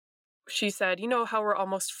she said, you know how we're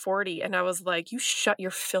almost 40? And I was like, you shut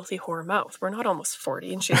your filthy whore mouth. We're not almost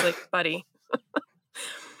 40. And she's like, buddy,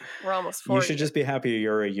 we're almost 40. You should just be happy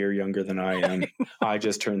you're a year younger than I am. I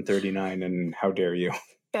just turned 39, and how dare you?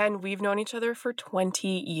 Ben, we've known each other for 20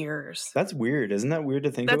 years. That's weird. Isn't that weird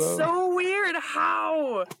to think about? That's so weird.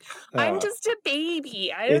 How? I'm just a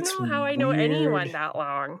baby. I don't know how I know anyone that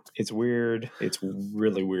long. It's weird. It's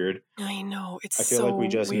really weird. I know. It's I feel like we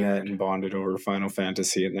just met and bonded over Final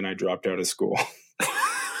Fantasy, and then I dropped out of school.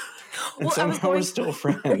 And somehow we're still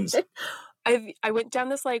friends. I went down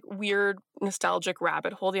this like weird nostalgic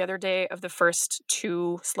rabbit hole the other day of the first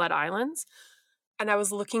 2 sled islands. And I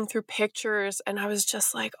was looking through pictures and I was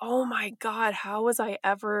just like, oh my God, how was I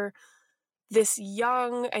ever this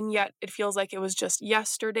young? And yet it feels like it was just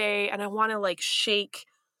yesterday. And I want to like shake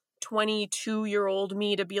 22-year-old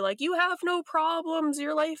me to be like, you have no problems.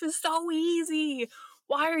 Your life is so easy.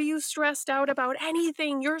 Why are you stressed out about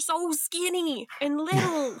anything? You're so skinny and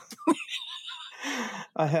little.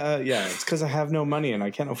 Yeah, it's because I have no money and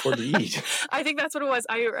I can't afford to eat. I think that's what it was.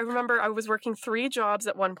 I remember I was working 3 jobs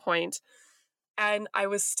at one point. And I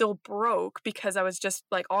was still broke because I was just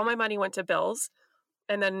like, all my money went to bills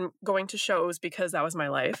and then going to shows because that was my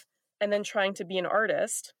life. And then trying to be an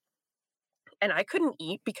artist. And I couldn't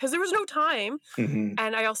eat because there was no time. Mm-hmm.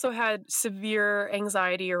 And I also had severe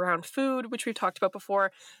anxiety around food, which we've talked about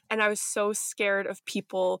before. And I was so scared of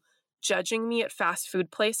people judging me at fast food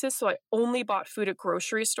places. So I only bought food at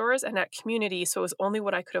grocery stores and at community. So it was only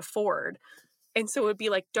what I could afford. And so it would be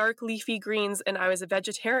like dark leafy greens. And I was a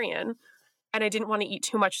vegetarian. And I didn't want to eat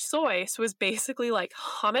too much soy. So it was basically like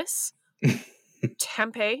hummus,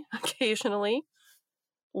 tempeh occasionally,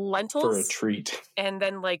 lentils. For a treat. And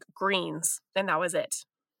then like greens. And that was it.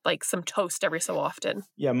 Like some toast every so often.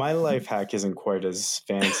 Yeah, my life hack isn't quite as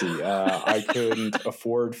fancy. I couldn't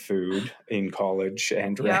afford food in college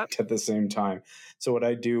and rent at the same time. So what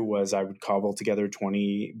I do was I would cobble together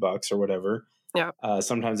 $20 or whatever. Yeah.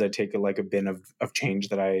 Sometimes I'd take a bin of change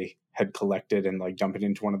that I had collected and like dump it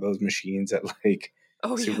into one of those machines at like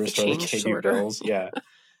Superstore that gave you bills. Yeah.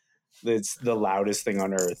 It's the loudest thing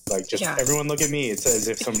on earth. Like just everyone look at me. It's as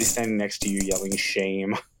if somebody's standing next to you yelling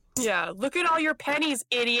shame. Yeah. Look at all your pennies,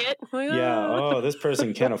 idiot. Yeah. Oh, this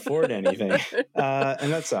person can't afford anything.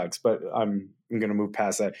 And that sucks, but I'm going to move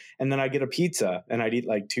past that. And then I get a pizza and I'd eat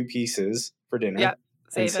like 2 pieces for dinner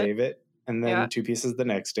and save it. And then 2 pieces the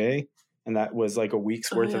next day. And that was like a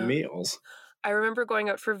week's worth of meals. I remember going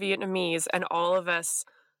out for Vietnamese and all of us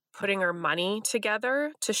putting our money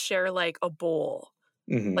together to share like a bowl,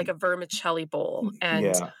 like a vermicelli bowl.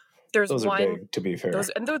 And there's those one, are big, to be fair.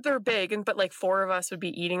 And they're big, but like 4 of us would be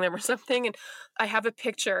eating them or something. And I have a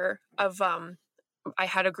picture of, I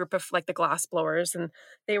had a group of like the glass blowers and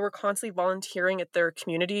they were constantly volunteering at their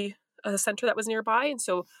community center that was nearby. And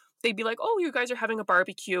so they'd be like, oh, you guys are having a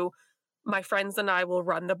barbecue. My friends and I will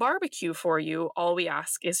run the barbecue for you. All we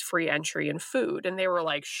ask is free entry and food. And they were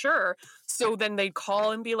like, sure. So then they'd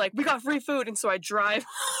call and be like, we got free food. And so I drive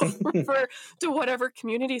over to whatever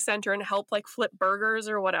community center and help like flip burgers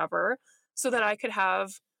or whatever so that I could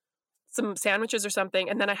have some sandwiches or something.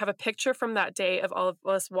 And then I have a picture from that day of all of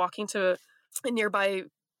us walking to a nearby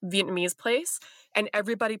Vietnamese place and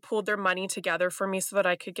everybody pulled their money together for me so that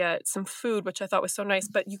I could get some food, which I thought was so nice.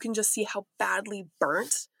 But you can just see how badly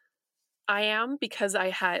burnt I am because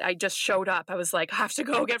I just showed up. I was like, I have to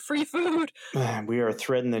go get free food. Man, we are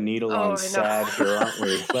threading the needle on sad here, aren't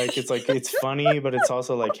we? It's funny, but it's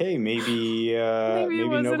also like, hey, maybe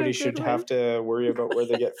nobody should have to worry about where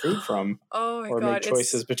they get food from. Oh my God. Or make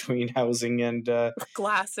choices between housing and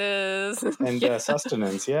glasses and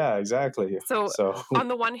sustenance. Yeah, exactly. So on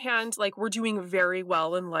the one hand, like we're doing very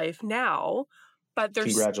well in life now, but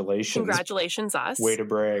there's congratulations us. Way to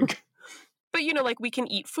brag. But like we can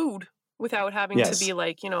eat food without having to be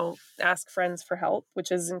like, ask friends for help,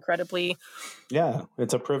 which is incredibly... Yeah,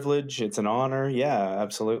 it's a privilege. It's an honor. Yeah,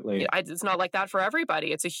 absolutely. It's not like that for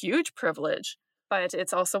everybody. It's a huge privilege. But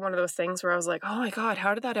it's also one of those things where I was like, oh my God,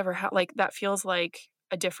 how did that ever happen? Like, that feels like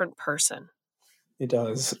a different person. It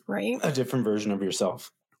does. Right? A different version of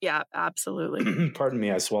yourself. Yeah, absolutely. Pardon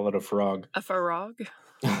me, I swallowed a frog. A frog?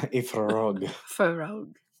 A frog.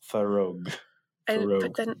 Frog. Frog.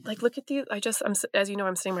 But then, like, look at these. As you know,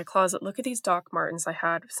 I'm sitting in my closet. Look at these Doc Martens I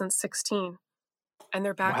had since 16, and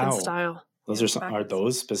they're back in style. Are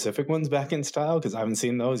those specific ones back in style? Because I haven't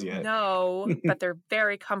seen those yet. No, but they're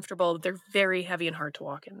very comfortable. They're very heavy and hard to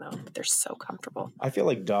walk in, though. But they're so comfortable. I feel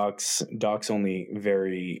like Docs only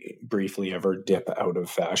very briefly ever dip out of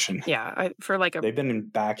fashion. Yeah, they've been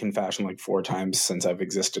back in fashion like 4 times since I've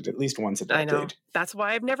existed, at least once a decade. I know. That's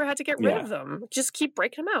why I've never had to get rid of them. Just keep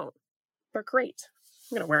breaking them out. They're great.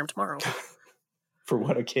 I'm going to wear them tomorrow. For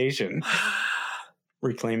what occasion?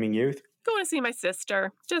 Reclaiming youth? Going to see my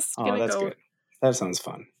sister. Just going to go. Good. That sounds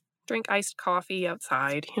fun. Drink iced coffee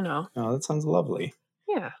outside, you know. Oh, that sounds lovely.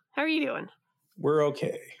 Yeah. How are you doing? We're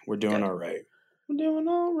okay. We're doing all right. We're doing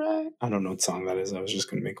all right. I don't know what song that is. I was just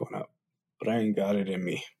going to make one up. But I ain't got it in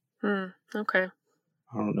me. Okay.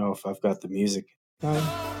 I don't know if I've got the music.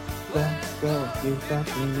 Let's go. You've got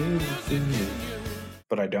the music in me.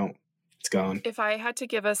 But I don't. It's gone. If I had to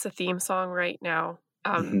give us a theme song right now,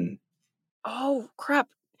 oh, crap.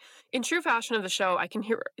 In true fashion of the show, I can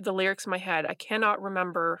hear the lyrics in my head. I cannot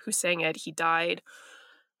remember who sang it. He died.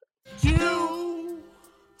 You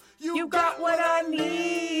got what I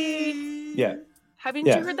need. Yeah. Haven't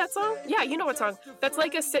you heard that song? Yeah, you know what song. That's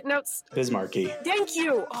like a sitting out... Bismarcky. Thank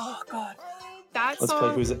you. Oh, God.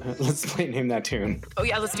 Let's play Name That Tune. Oh,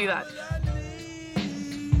 yeah, let's do that.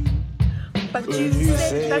 But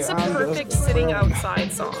that's a perfect sitting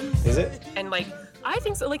outside song. Is it? And, like, I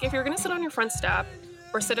think so. Like, if you're going to sit on your front step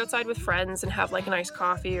or sit outside with friends and have, like, a nice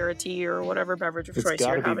coffee or a tea or whatever beverage of choice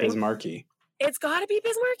you're having. It's got to be Bismarcky. It's got to be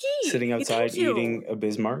Bismarcky. Sitting outside eating a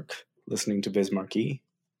Bismarck, listening to Bismarcky.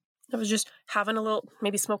 I was just having a little,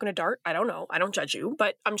 maybe smoking a dart. I don't know. I don't judge you,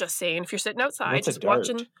 but I'm just saying, if you're sitting outside, just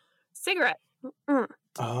watching cigarette.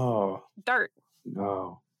 Oh. Dart.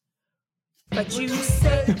 Oh. But you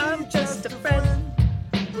say I'm just a friend.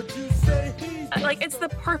 Like, it's the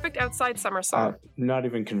perfect outside summer song. Not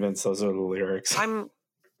even convinced those are the lyrics. I'm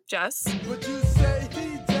Jess. Would you say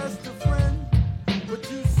he's just a friend? Would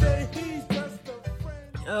you say he's just a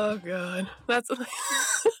friend? Oh, God. That's...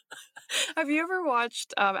 Have you ever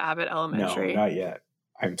watched Abbott Elementary? No, not yet.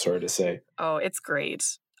 I'm sorry to say. Oh, it's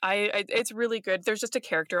great. It's really good. There's just a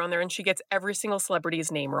character on there, and she gets every single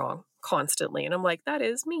celebrity's name wrong constantly. And I'm like, that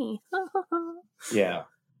is me. Yeah.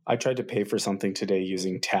 I tried to pay for something today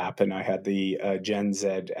using Tap, and I had the Gen Z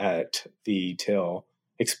at the till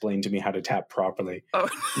explain to me how to tap properly. Oh.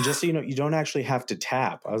 Just so you know, you don't actually have to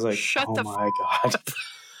tap. I was like, my God.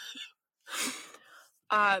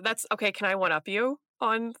 That's okay. Can I one-up you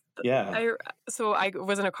on? Yeah. So I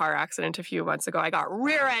was in a car accident a few months ago. I got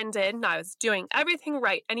rear-ended, and I was doing everything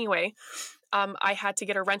right. Anyway, I had to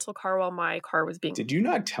get a rental car while my car was being... Did you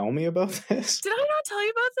not tell me about this? Did I not tell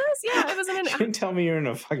you about this? Yeah, I was in an... You didn't tell me you were in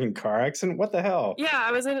a fucking car accident? What the hell? Yeah,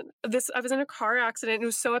 I was in a car accident. It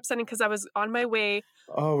was so upsetting because I was on my way...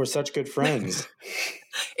 Oh, we're such good friends.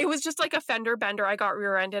 It was just like a fender bender. I got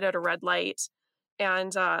rear-ended at a red light.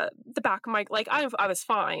 And the back of my... Like, I was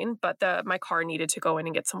fine, but my car needed to go in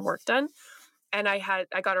and get some work done. And I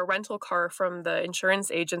got a rental car from the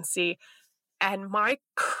insurance agency. And my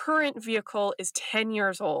current vehicle is 10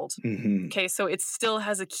 years old. Mm-hmm. Okay, so it still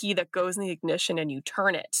has a key that goes in the ignition and you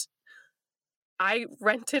turn it. I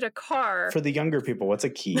rented a car. For the younger people, what's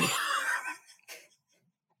a key?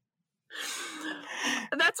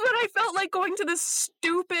 That's what I felt like going to this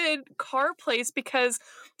stupid car place because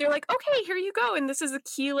they're like, okay, here you go. And this is a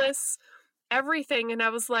keyless everything. And I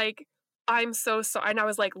was like, I'm so sorry. And I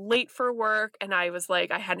was like late for work. And I was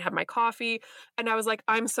like, I hadn't had my coffee. And I was like,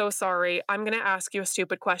 I'm so sorry. I'm going to ask you a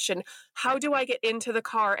stupid question. How do I get into the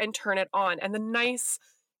car and turn it on? And the nice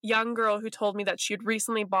young girl who told me that she had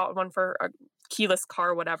recently bought one for a keyless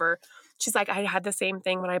car, whatever. She's like, I had the same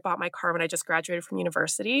thing when I bought my car when I just graduated from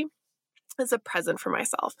university. As a present for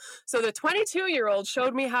myself. So the 22-year-old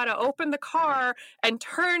showed me how to open the car and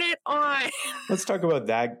turn it on. Let's talk about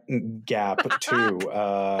that gap too.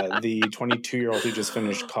 The 22-year-old who just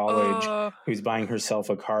finished college, who's buying herself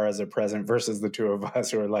a car as a present versus the two of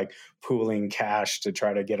us who are like pooling cash to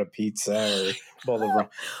try to get a pizza or bowl of rum.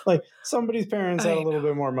 Like somebody's parents had a little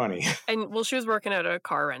bit more money. And well, she was working at a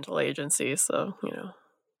car rental agency. So, you know,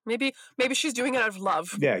 maybe she's doing it out of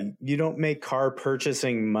love. Yeah. You don't make car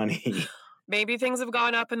purchasing money. Maybe things have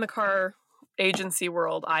gone up in the car agency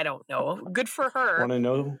world. I don't know. Good for her. Want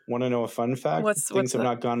to know a fun fact? Things have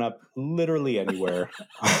not gone up literally anywhere.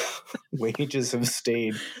 Wages have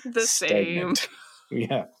stayed the stagnant. Same.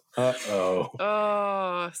 Yeah. Uh-oh.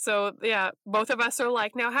 Oh, so yeah, both of us are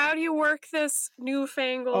like, now how do you work this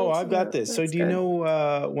newfangled? Oh, I've got this. So do you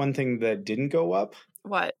know one thing that didn't go up?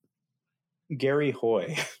 What? Gary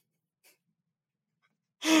Hoy.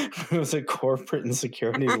 Who was a corporate and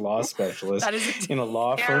securities law specialist in a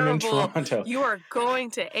law firm in Toronto. You are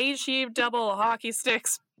going to H-E double hockey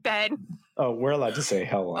sticks, Ben. Oh, we're allowed to say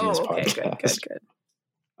hell on this podcast. Good.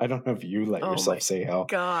 I don't know if you let yourself say hell.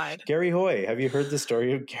 God. Gary Hoy. Have you heard the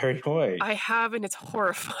story of Gary Hoy? I have, and it's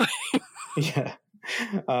horrifying. Yeah.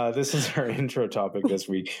 This is our intro topic this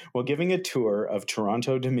week. While giving a tour of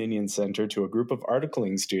Toronto Dominion Centre to a group of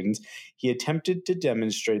articling students, he attempted to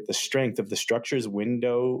demonstrate the strength of the structure's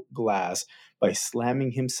window glass by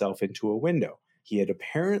slamming himself into a window. He had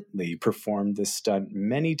apparently performed this stunt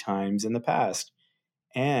many times in the past,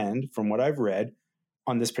 and from what I've read,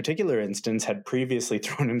 on this particular instance, had previously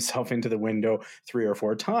thrown himself into the window 3 or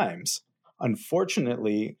 4 times.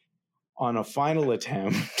 Unfortunately, on a final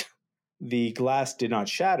attempt, the glass did not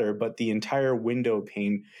shatter, but the entire window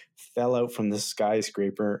pane fell out from the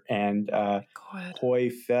skyscraper, and Hoy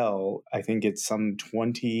fell, I think it's some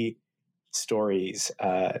 20 stories,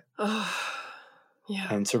 and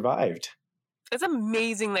survived. It's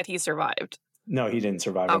amazing that he survived. No, he didn't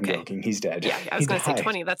survive. Okay. I'm joking. He's dead. Yeah, I was going to say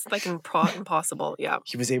 20. That's like impossible. Yeah.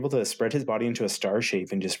 He was able to spread his body into a star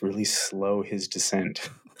shape and just really slow his descent.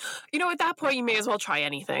 You know, at that point, you may as well try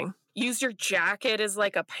anything. Use your jacket as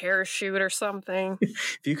like a parachute or something.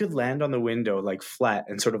 If you could land on the window like flat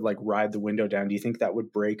and sort of like ride the window down, do you think that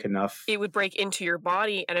would break enough? It would break into your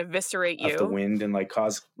body and eviscerate you. Of the wind and like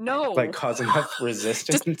cause enough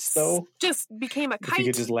resistance though? Just became a kite. If you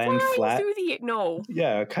could just land flat. No.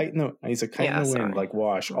 Yeah, a kite. No, he's a kite in the wind, like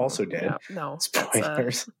Wash, also dead. Yeah, no.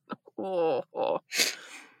 Spoilers.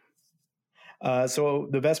 So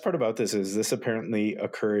the best part about this is this apparently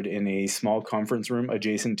occurred in a small conference room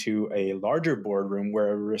adjacent to a larger boardroom where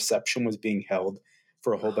a reception was being held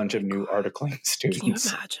for a whole bunch of new articling students. Can you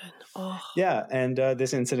imagine? Oh. Yeah, and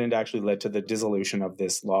this incident actually led to the dissolution of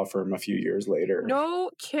this law firm a few years later.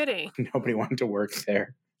 No kidding. Nobody wanted to work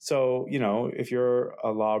there. So, you know, if you're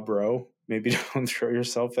a law bro, maybe don't throw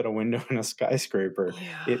yourself at a window in a skyscraper.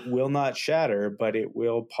 Yeah. It will not shatter, but it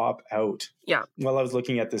will pop out. Yeah. While I was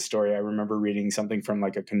looking at this story, I remember reading something from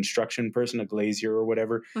like a construction person, a glazier or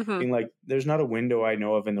whatever, being like, there's not a window I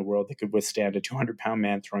know of in the world that could withstand a 200-pound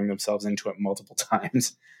man throwing themselves into it multiple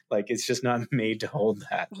times. Like, it's just not made to hold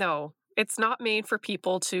that. No, it's not made for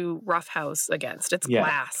people to roughhouse against. It's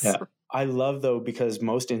glass. Yeah. I love, though, because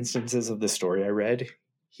most instances of the story I read,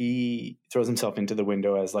 he throws himself into the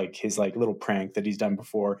window as like his like little prank that he's done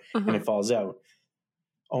before, and it falls out.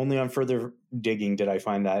 Only on further digging did I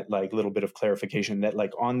find that like little bit of clarification that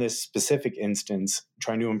like on this specific instance,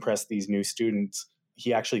 trying to impress these new students,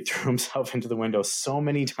 he actually threw himself into the window so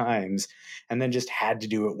many times and then just had to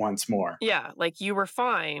do it once more. Yeah, like you were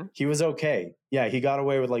fine. He was okay. Yeah, he got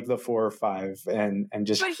away with like the 4 or 5 and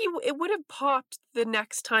just... But it would have popped the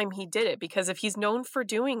next time he did it, because if he's known for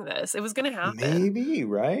doing this, it was going to happen. Maybe,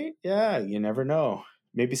 right? Yeah, you never know.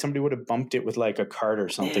 Maybe somebody would have bumped it with like a cart or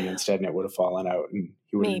something instead, and it would have fallen out and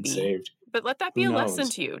he would have been saved. But let that be a lesson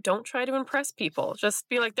to you. Don't try to impress people. Just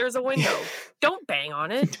be like, there's a window. Don't bang on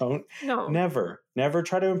it. Never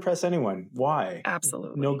try to impress anyone. Why?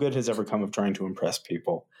 Absolutely. No good has ever come of trying to impress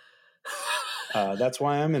people. That's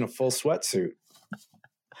why I'm in a full sweatsuit.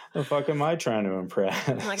 The fuck am I trying to impress?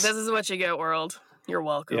 Like, this is what you get, world. You're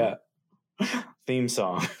welcome. Yeah. Theme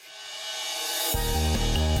song.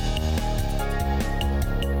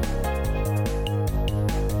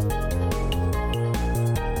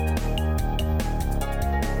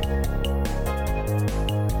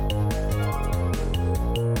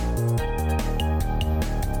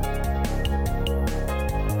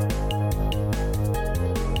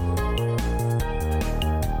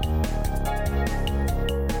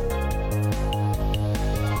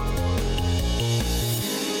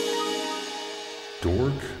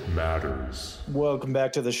 Welcome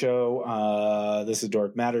back to the show. This is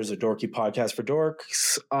Dork Matters, a dorky podcast for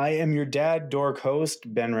dorks. I am your dad dork host,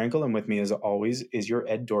 Ben Wrinkle, and with me as always is your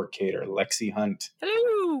Ed Dorkcator, Lexi Hunt.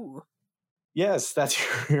 Hello. Yes, that's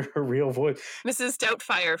your real voice. Mrs.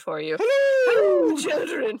 Doubtfire for you. Hello. Hello,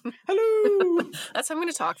 children. Hello. That's how I'm going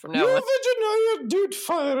to talk from now you on. Virginia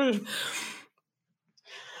Doubtfire.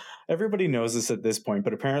 Everybody knows this at this point,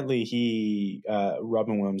 but apparently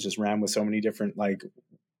Robin Williams just ran with so many different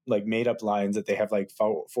like made up lines that they have like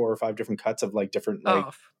 4 or 5 different cuts of like different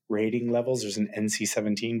rating levels. There's an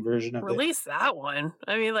NC-17 version of Release that one.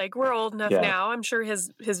 I mean, like, we're old enough now. I'm sure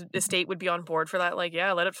his estate would be on board for that. Like,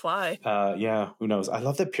 yeah, let it fly. Yeah, who knows? I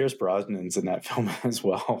love that Pierce Brosnan's in that film as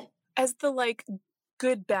well. As the like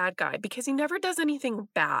good bad guy, because he never does anything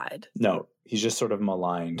bad. No, he's just sort of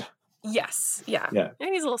maligned. Yes, yeah. And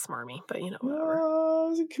he's a little smarmy, but you know,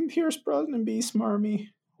 whatever. Can Pierce Brosnan be smarmy?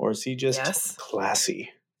 Or is he just classy?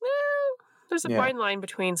 There's a fine line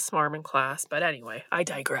between smarm and class, but anyway, I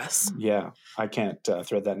digress. Yeah, I can't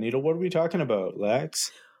thread that needle. What are we talking about,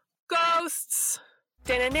 Lex? Ghosts!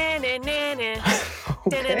 Okay.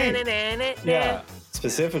 Yeah,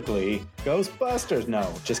 specifically, Ghostbusters.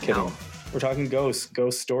 No, just kidding. No. We're talking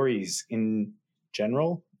ghost stories in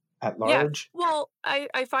general. at large. Yeah. Well,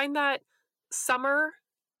 I find that summer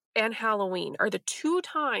and Halloween are the 2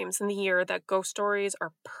 times in the year that ghost stories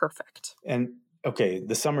are perfect. And okay,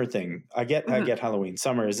 the summer thing. I get Halloween.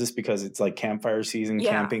 Summer, is this because it's like campfire season,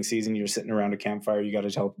 camping season, you're sitting around a campfire, you got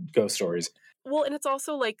to tell ghost stories. Well, and it's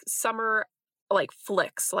also like summer like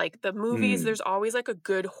flicks, like the movies, there's always like a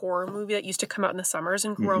good horror movie that used to come out in the summers,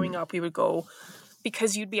 and growing up we would go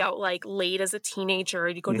because you'd be out like late as a teenager,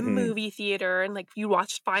 you'd go to the movie theater and like you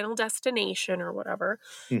watched Final Destination or whatever,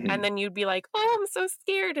 and then you'd be like, oh, I'm so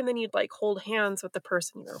scared, and then you'd like hold hands with the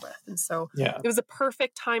person you were with, and so it was a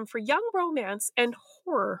perfect time for young romance and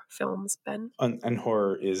horror films, Ben. And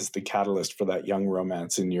horror is the catalyst for that young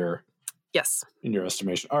romance in your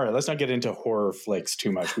estimation. All right, let's not get into horror flicks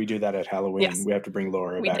too much. We do that at Halloween. We have to bring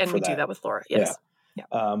Laura back for that. And we do that with Laura. Yes.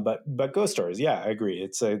 Yeah. But ghost stories, I agree.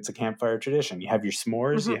 It's a campfire tradition. You have your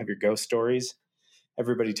s'mores, you have your ghost stories.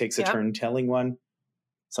 Everybody takes a turn telling one.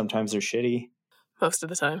 Sometimes they're shitty. Most of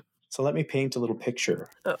the time. So let me paint a little picture.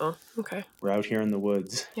 Okay. We're out here in the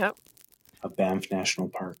woods. Yep. Of Banff National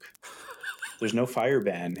Park. There's no fire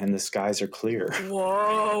ban and the skies are clear.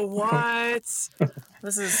 Whoa, what?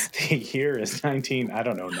 This is the year is 99.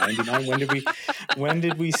 When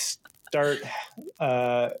did we start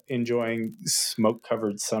enjoying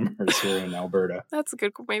smoke-covered summers here in Alberta? That's a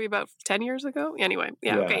good, maybe about 10 years ago. Anyway,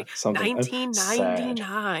 okay.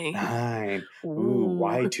 1999. Ooh,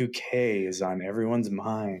 Y2K is on everyone's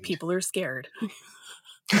mind. People are scared.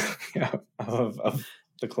 of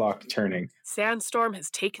the clock turning. Sandstorm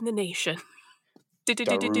has taken the nation.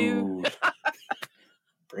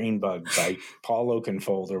 Brain Bug by Paul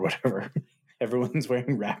Oakenfold or whatever. Everyone's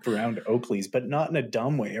wearing wraparound Oakleys, but not in a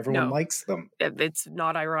dumb way. Everyone likes them. It's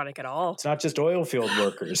not ironic at all. It's not just oil field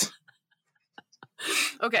workers.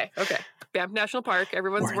 Okay. Banff National Park.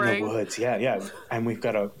 Everyone's wearing in the woods. Yeah. And we've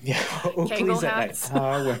got Oakleys at night.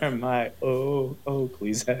 I wear my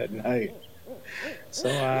Oakleys at night. So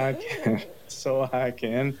I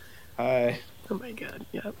can. Oh my God.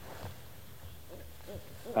 Yep.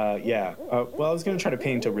 Well, I was going to try to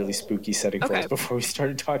paint a really spooky setting for us before we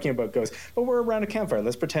started talking about ghosts. But we're around a campfire.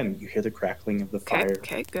 Let's pretend you hear the crackling of the fire.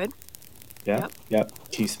 Okay, good. Yeah, yep.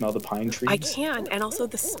 Can you smell the pine trees? I can, and also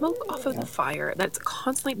the smoke off of the fire that's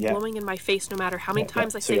constantly blowing in my face no matter how many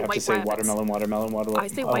times I say white rabbits. So you have to say watermelon. I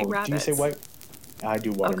say white rabbits. Do you say white? I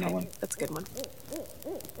do watermelon. Okay, that's a good one.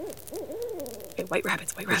 Okay, white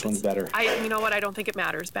rabbits. Which one's better? You know what? I don't think it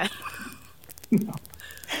matters, Ben. No.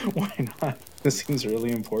 Why not? This seems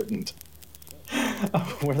really important.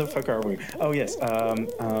 Where the fuck are we? Oh yes.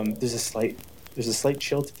 There's a slight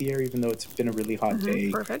chill to the air, even though it's been a really hot day.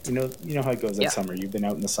 Perfect. You know how it goes in summer. You've been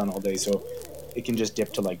out in the sun all day, so it can just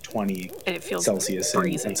dip to like 20 and it feels Celsius,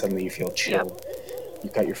 and suddenly you feel chill. Yep.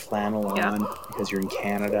 You've got your flannel on because you're in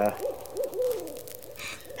Canada.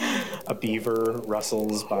 A beaver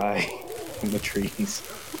rustles by in the trees.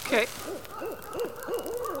 Okay.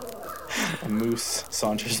 A moose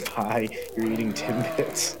saunters by. You're eating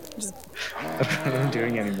Timbits. I don't know what I'm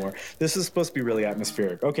doing anymore. This is supposed to be really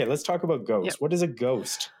atmospheric. Okay, let's talk about ghosts. What is a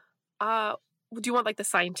ghost? Do you want like the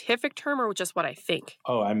scientific term or just what I think?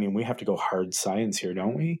 Oh, I mean, we have to go hard science here,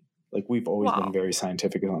 don't we? Like, we've always been very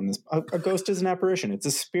scientific on this. A ghost is an apparition. It's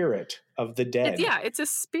a spirit of the dead. It's a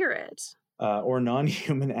spirit. Or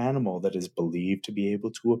non-human animal that is believed to be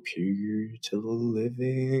able to appear to the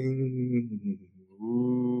living.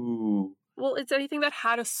 Ooh. Well, it's anything that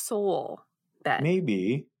had a soul.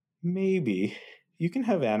 Maybe. You can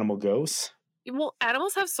have animal ghosts. Well,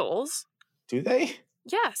 animals have souls. Do they?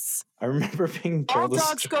 Yes. I remember being told all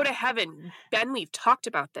dogs go to heaven. Ben, we've talked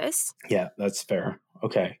about this. Yeah, that's fair.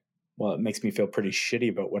 Okay. Well, it makes me feel pretty shitty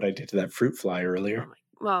about what I did to that fruit fly earlier.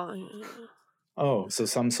 Oh, so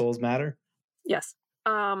some souls matter? Yes.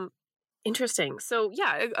 Interesting. So,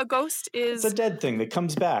 a ghost is... It's a dead thing that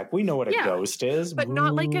comes back. We know what a ghost is. But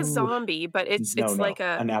not like a zombie, but it's like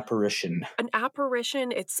an apparition. An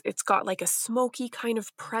apparition. It's got like a smoky kind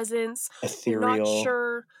of presence. Ethereal. You're not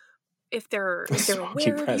sure if they're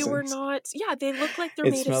aware of you or not. Yeah, they look like they're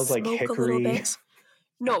made of smoke like a little bit.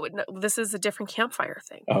 No, this is a different campfire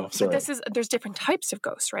thing. Oh, sorry. But there's different types of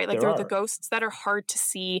ghosts, right? Like there are the ghosts that are hard to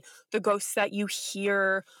see, the ghosts that you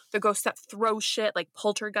hear, the ghosts that throw shit, like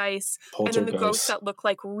poltergeists, and then the ghosts that look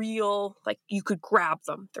like real, like you could grab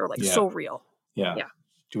them. They're like so real. Yeah.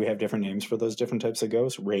 Do we have different names for those different types of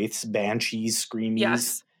ghosts? Wraiths, banshees, screamies.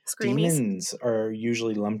 Yes, screamies. Demons are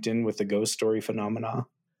usually lumped in with the ghost story phenomena.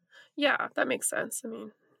 Yeah, that makes sense.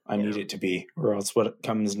 I need it to be, or else what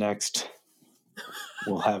comes next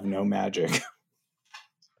will have no magic.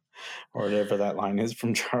 Or whatever that line is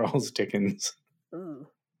from Charles Dickens. Ooh.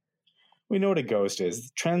 We know what a ghost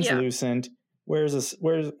is. Translucent,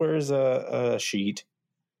 where's a sheet?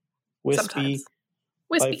 Wispy,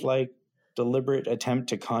 lifelike, deliberate attempt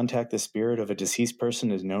to contact the spirit of a deceased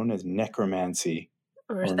person is known as necromancy,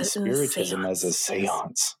 or in spiritism as a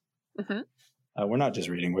seance. Mm-hmm. We're not just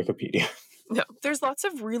reading Wikipedia. No, there's lots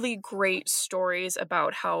of really great stories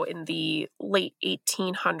about how in the late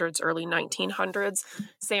 1800s, early 1900s,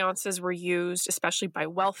 seances were used, especially by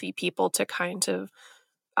wealthy people, to kind of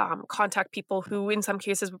contact people who in some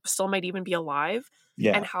cases still might even be alive.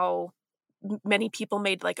 Yeah. And how many people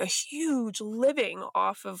made like a huge living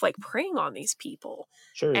off of like preying on these people.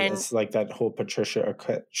 Sure. And it's like that whole Patricia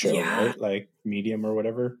Arquette show, right? Like Medium or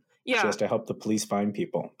whatever. Yeah. She has to help the police find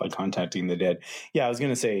people by contacting the dead. Yeah, I was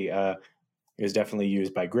going to say it was definitely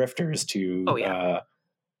used by grifters to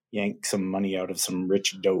yank some money out of some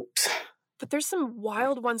rich dopes. But there's some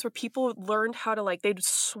wild ones where people learned how to they'd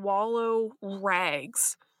swallow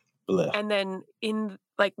rags. Blech. And then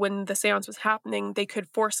when the seance was happening, they could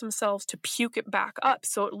force themselves to puke it back up.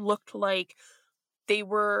 So it looked like they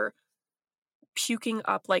were puking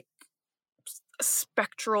up like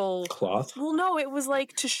spectral cloth. Well, no, it was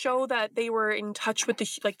like to show that they were in touch with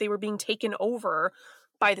they were being taken over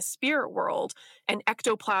by the spirit world, and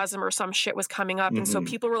ectoplasm or some shit was coming up. Mm-hmm. And so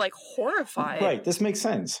people were like horrified. Right. This makes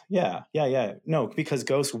sense. Yeah. No, because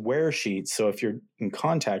ghosts wear sheets. So if you're in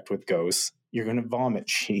contact with ghosts, you're going to vomit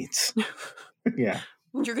sheets. Yeah.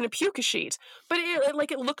 You're going to puke a sheet. But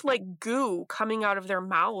it looked like goo coming out of their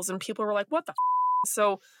mouths, and people were like, what the f-?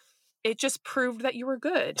 So it just proved that you were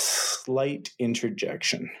good. Slight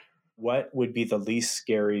interjection. What would be the least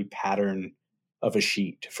scary pattern of a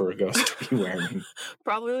sheet for a ghost to be wearing?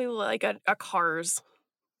 Probably like a Cars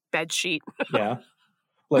bed sheet. Yeah.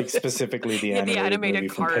 Like specifically the animated movie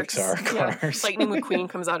Cars. From Pixar, Cars. Yeah. Lightning McQueen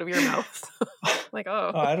comes out of your mouth. Like,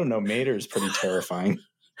 oh. I don't know. Mater's pretty terrifying.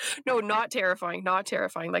 No, not terrifying. Not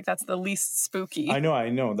terrifying. Like, that's the least spooky. I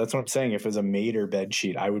know. That's what I'm saying. If it was a Mater bed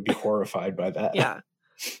sheet, I would be horrified by that. Yeah.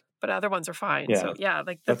 But other ones are fine. Yeah. So, yeah.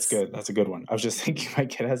 Like that's good. That's a good one. I was just thinking my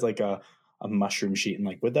kid has like a mushroom sheet, and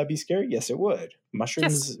like, would that be scary? Yes, it would.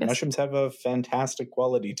 Mushrooms have a fantastic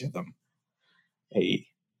quality to them. A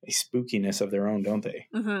spookiness of their own, don't they?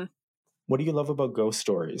 Mm-hmm. What do you love about ghost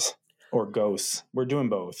stories or ghosts? We're doing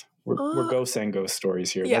both. We're ghosts and ghost stories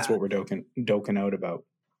here. Yeah. That's what we're doking out about.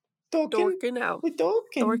 Dorking out. We're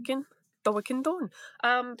dorking. Dorking don.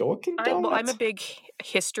 I'm a big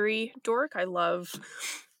history dork.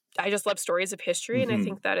 I just love stories of history, mm-hmm. and I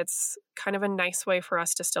think that it's kind of a nice way for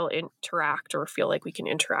us to still interact or feel like we can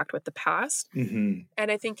interact with the past. Mm-hmm.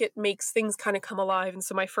 And I think it makes things kind of come alive. And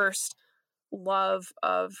so my first love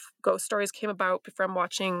of ghost stories came about from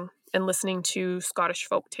watching and listening to Scottish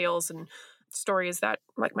folk tales and stories that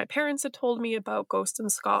like my parents had told me about ghosts in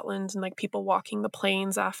Scotland and like people walking the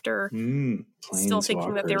plains after still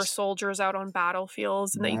thinking that they were soldiers out on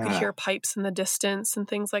battlefiels and that you could hear pipes in the distance and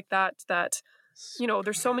things like that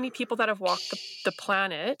there's so many people that have walked the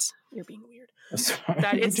planet. You're being weird.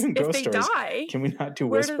 That if they die, can we not do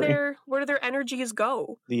whispering? Where do their energies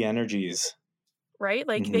go? The energies. Right?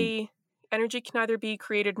 Like mm-hmm. Energy can neither be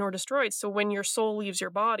created nor destroyed. So when your soul leaves your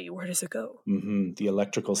body, where does it go? Mm-hmm. The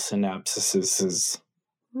electrical synapses.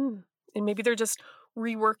 And maybe they're just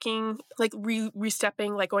reworking, like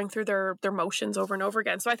restepping, like going through their motions over and over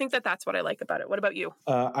again. So I think that's what I like about it. What about you?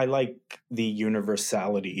 I like the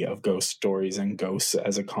universality of ghost stories and ghosts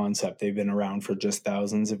as a concept. They've been around for just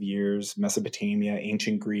thousands of years. Mesopotamia,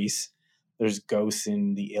 ancient Greece. There's ghosts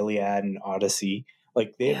in the Iliad and Odyssey.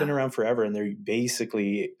 Like they've been around forever, and they're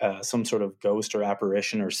basically some sort of ghost or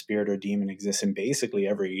apparition or spirit or demon exists in basically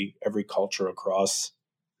every culture across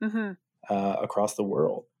across the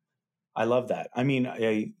world. I love that. I mean,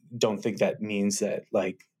 I don't think that means that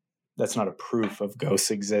like that's not a proof of ghosts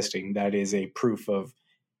existing. That is a proof of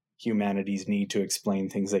humanity's need to explain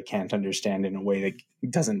things they can't understand in a way that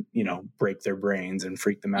doesn't, break their brains and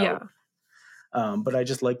freak them out. Yeah. But I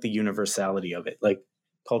just like the universality of it. Like,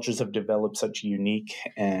 cultures have developed such unique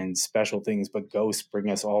and special things, but ghosts bring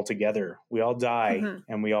us all together. We all die,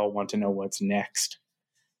 and we all want to know what's next,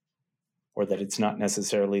 or that it's not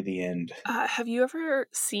necessarily the end. Have you ever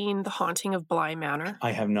seen The Haunting of Bly Manor?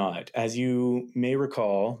 I have not. As you may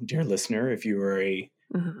recall, dear listener, if you are a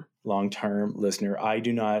long-term listener, I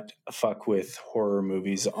do not fuck with horror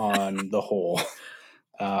movies on the whole.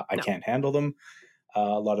 I can't handle them.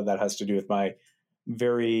 A lot of that has to do with my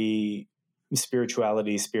very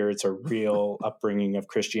spirituality, spirits are real upbringing of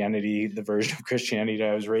Christianity, the version of Christianity that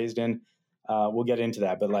I was raised in. We'll get into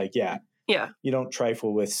that, but you don't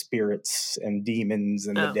trifle with spirits and demons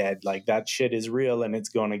and the dead. Like, that shit is real and it's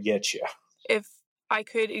going to get you. If I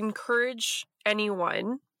could encourage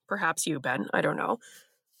anyone, perhaps you, Ben, I don't know,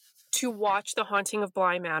 to watch The Haunting of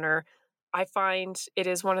Bly Manor, I find it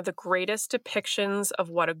is one of the greatest depictions of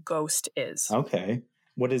what a ghost is. Okay.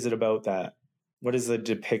 What is it about that? What is the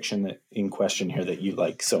depiction that in question here that you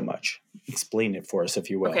like so much? Explain it for us, if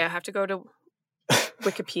you will. Okay, I have to go to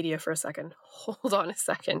Wikipedia for a second. Hold on a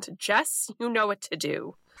second. Jess, you know what to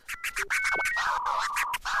do.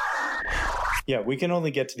 Yeah, we can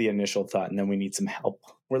only get to the initial thought and then we need some help.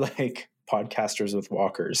 We're like podcasters with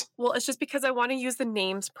walkers. Well, it's just because I want to use the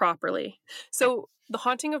names properly. So The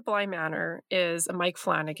Haunting of Bly Manor is a Mike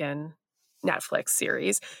Flanagan Netflix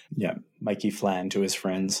series. Yeah, Mikey Flan to his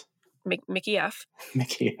friends. Mickey F.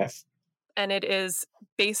 Mickey F. And it is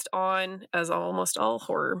based on, as almost all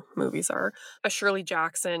horror movies are, a Shirley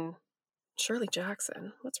Jackson.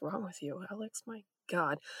 What's wrong with you, Alex? My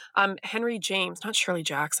God. Henry James, not Shirley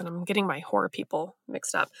Jackson. I'm getting my horror people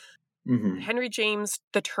mixed up. Mm-hmm. Henry James,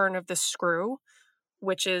 The Turn of the Screw,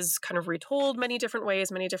 which is kind of retold many different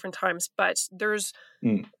ways, many different times. But there's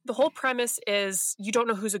the whole premise is you don't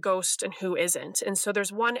know who's a ghost and who isn't. And so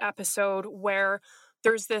there's one episode where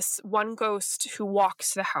there's this one ghost who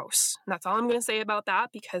walks the house. And that's all I'm going to say about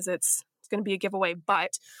that because it's going to be a giveaway.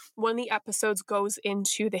 But one of the episodes goes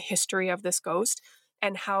into the history of this ghost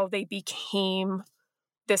and how they became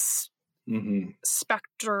this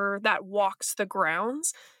specter that walks the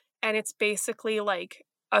grounds. And it's basically like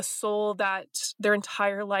a soul that their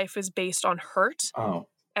entire life is based on hurt. Oh.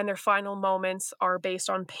 And their final moments are based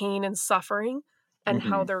on pain and suffering and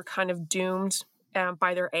how they're kind of doomed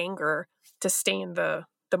by their anger to stay in the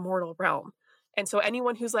mortal realm. And so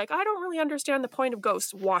anyone who's like, I don't really understand the point of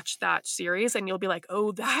ghosts, watch that series and you'll be like,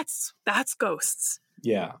 oh, that's ghosts.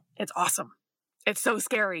 Yeah. It's awesome. It's so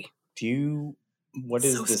scary. What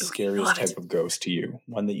is the scariest type of ghost to you?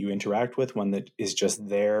 One that you interact with, one that is just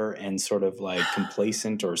there and sort of like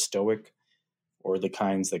complacent or stoic, or the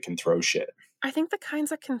kinds that can throw shit? I think the kinds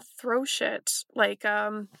that can throw shit. Like,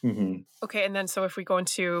 okay, and then so if we go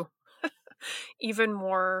into even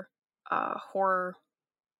more horror,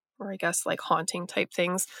 or I guess like haunting type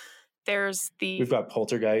things, we've got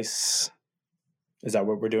poltergeists. Is that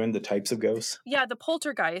what we're doing? The types of ghosts? Yeah, the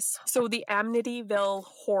poltergeists. So the Amityville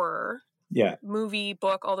Horror movie,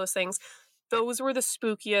 book, all those things. Those were the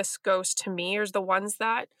spookiest ghosts to me. Are the ones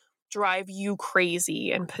that drive you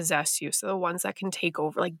crazy and possess you. So the ones that can take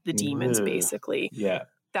over, like the demons, basically. Yeah.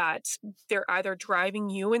 That they're either driving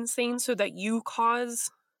you insane so that you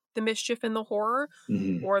cause the mischief and the horror,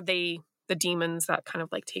 or the demons that kind of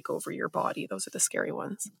like take over your body. Those are the scary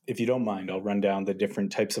ones. If you don't mind, I'll run down the different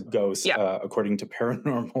types of ghosts according to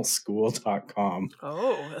paranormalschool.com.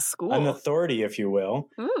 Oh, a school. An authority, if you will.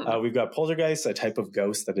 We've got poltergeist, a type of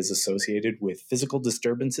ghost that is associated with physical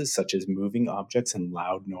disturbances such as moving objects and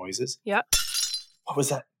loud noises. Yeah. What was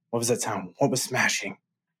that? What was that sound? What was smashing?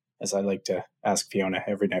 As I like to ask Fiona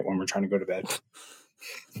every night when we're trying to go to bed.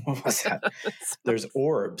 What was that? There's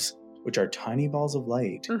orbs, which are tiny balls of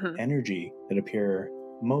light, energy that appear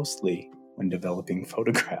mostly when developing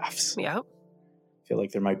photographs. Yeah. I feel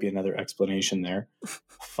like there might be another explanation there.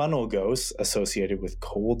 Funnel ghosts associated with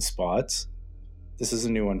cold spots. This is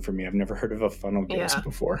a new one for me. I've never heard of a funnel ghost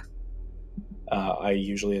before. I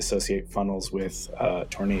usually associate funnels with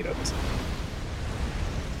tornadoes.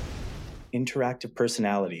 Interactive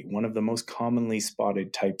personality, one of the most commonly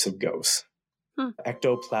spotted types of ghosts.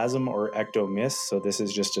 Ectoplasm or ectomist. So this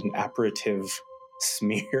is just an apparitive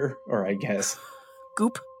smear, or I guess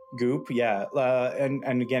goop. Yeah.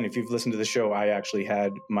 And again, if you've listened to the show, I actually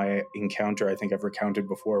had my encounter, I think I've recounted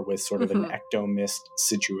before, with sort of an ectomist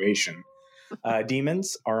situation.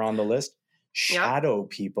 Demons are on the list. Shadow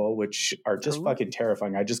people, which are just fucking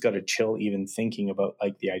terrifying. I just got a chill even thinking about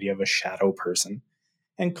like the idea of a shadow person.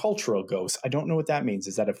 And cultural ghosts. I don't know what that means.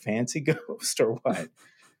 Is that a fancy ghost or what?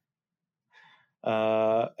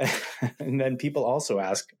 And then people also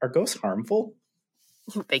ask, are ghosts harmful?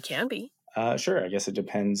 They can be. Sure. I guess it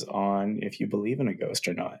depends on if you believe in a ghost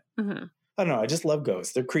or not. I don't know. I just love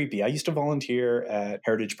ghosts. They're creepy. I used to volunteer at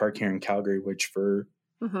Heritage Park here in Calgary, which for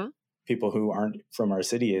people who aren't from our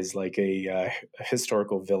city is like a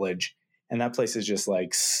historical village. And that place is just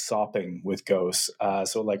like sopping with ghosts.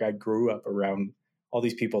 So like I grew up around all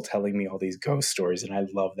these people telling me all these ghost stories, and I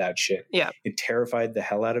love that shit. Yeah. It terrified the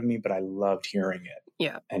hell out of me, but I loved hearing it.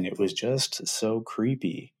 Yeah. And it was just so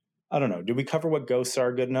creepy. I don't know. Did we cover what ghosts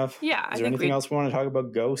are good enough? Yeah. Is there anything else we want to talk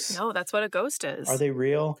about ghosts? No, that's what a ghost is. Are they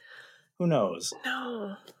real? Who knows?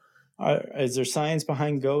 No. Is there science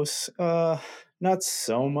behind ghosts? Not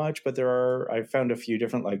so much, but I found a few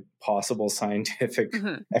different like possible scientific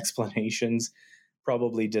explanations,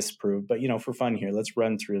 probably disproved. But, for fun here, let's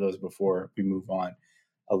run through those before we move on.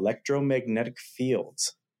 Electromagnetic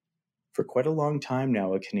fields. For quite a long time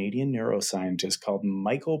now, a Canadian neuroscientist called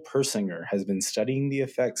Michael Persinger has been studying the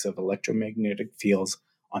effects of electromagnetic fields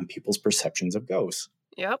on people's perceptions of ghosts.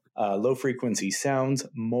 Yep. Low frequency sounds,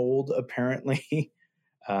 mold, apparently,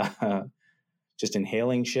 just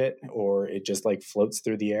inhaling shit, or it just like floats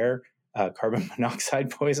through the air, carbon monoxide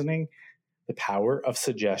poisoning, the power of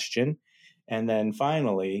suggestion, and then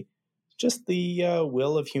finally, just the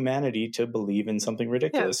will of humanity to believe in something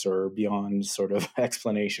ridiculous or beyond sort of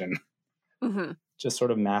explanation. Mm-hmm. Just sort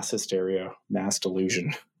of mass hysteria, mass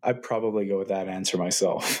delusion. I'd probably go with that answer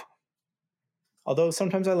myself. Although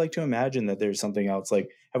sometimes I like to imagine that there's something else. Like,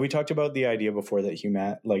 have we talked about the idea before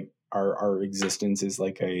that our existence is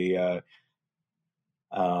like a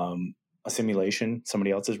simulation somebody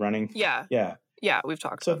else is running? Yeah. Yeah. Yeah, we've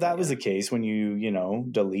talked So about if that was the case, when you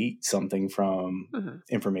delete something from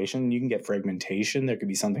information, you can get fragmentation. There could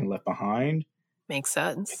be something left behind. Makes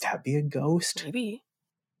sense. Could that be a ghost? Maybe.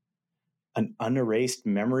 An unerased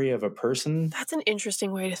memory of a person? That's an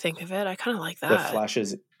interesting way to think of it. I kind of like that. That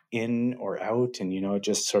flashes in or out and, it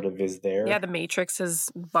just sort of is there. Yeah, the Matrix has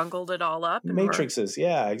bungled it all up. Matrixes,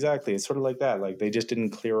 yeah, exactly. It's sort of like that. Like they just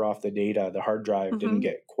didn't clear off the data. The hard drive didn't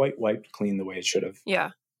get quite wiped clean the way it should have.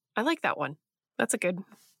 Yeah, I like that one. That's a gooder.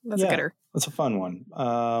 That's a fun one.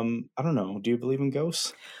 I don't know. Do you believe in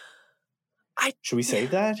ghosts? Should we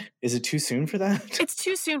save that? Is it too soon for that? It's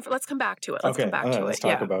too soon. Let's come back to it. Let's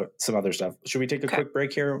talk about some other stuff. Should we take a quick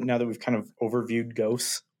break here now that we've kind of overviewed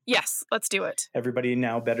ghosts? Yes, let's do it. Everybody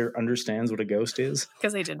now better understands what a ghost is?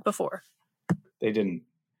 Because they did before. They didn't.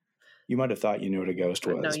 You might have thought you knew what a ghost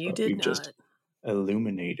was. No, you did not. Just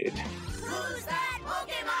illuminated. Who's that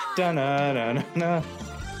Pokemon? Da-na-na-na-na.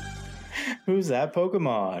 Who's that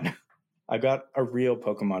Pokemon? I got a real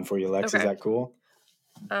Pokemon for you, Lex. Okay. Is that cool?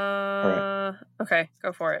 All right. Okay,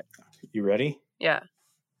 go for it. You ready? Yeah.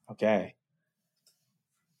 Okay.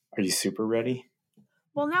 Are you super ready?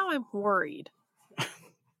 Well, now I'm worried.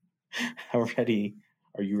 How ready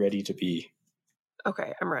are you ready to be?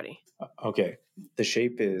 Okay, I'm ready. Okay. The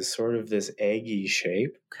shape is sort of this eggy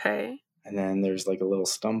shape. Okay. And then there's like a little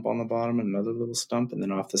stump on the bottom, and another little stump, and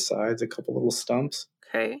then off the sides, a couple little stumps.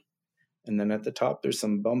 Okay. And then at the top, there's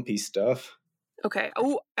some bumpy stuff. Okay.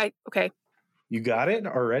 Okay. You got it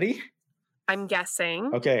already? I'm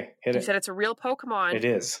guessing. Okay, hit it. You said it's a real Pokemon. It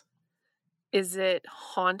is. Is it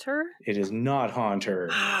Haunter? It is not Haunter.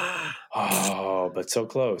 Oh, but so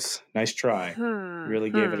close. Nice try. Really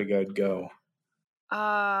gave it a good go. Oh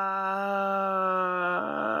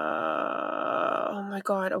my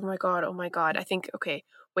god. I think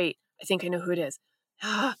I know who it is.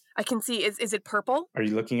 I can see. Is it purple? Are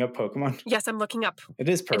you looking up Pokemon? Yes, I'm looking up. It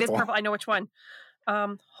is purple. It is purple. I know which one.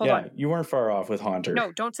 Hold on. Yeah, you weren't far off with Haunter.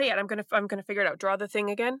 No, don't say it. I'm gonna figure it out. Draw the thing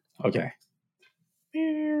again. Okay.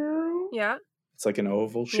 Yeah. It's like an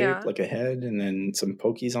oval shape, like a head, and then some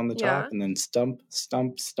pokies on the top, and then stump.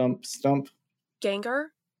 Gengar?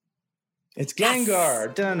 It's Gengar.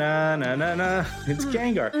 Yes. Da-na-na-na-na. It's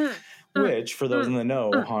Gengar. Which, for those in the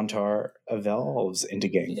know, Haunter evolves into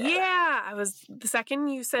Gengar. Yeah, I was the second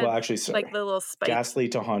you said. Well, actually, sorry. Like the little spike. Ghastly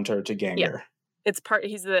to Haunter to Gengar. Yeah. It's part.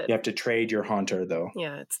 He's the. You have to trade your Haunter, though.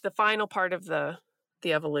 Yeah, it's the final part of the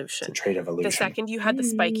evolution. It's a trade evolution. The second you had the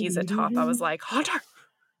spikies at top, I was like, Haunter.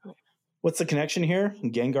 What's the connection here?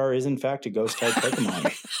 Gengar is in fact a ghost type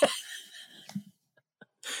Pokemon.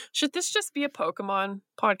 Should this just be a Pokemon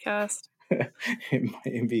podcast? It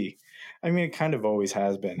might be. I mean, it kind of always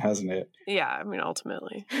has been, hasn't it? Yeah, I mean,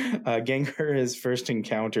 ultimately. Gengar is first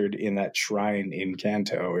encountered in that shrine in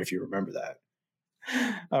Kanto, if you remember that.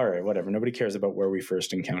 All right, whatever. Nobody cares about where we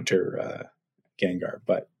first encounter Gengar,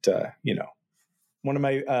 but, one of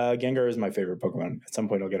my Gengar is my favorite Pokemon. At some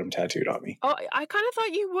point, I'll get him tattooed on me. Oh, I kind of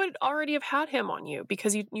thought you would already have had him on you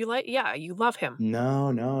because you love him.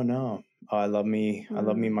 No. Oh, I love me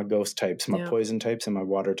my ghost types, my poison types, and my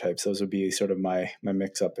water types. Those would be sort of my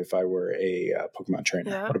mix up if I were a Pokemon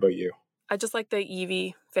trainer. Yeah. What about you? I just like the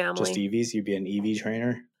Eevee family. Just Eevees? You'd be an Eevee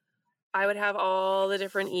trainer? I would have all the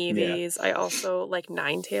different Eevees. Yeah. I also like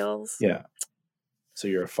Ninetales. Yeah. So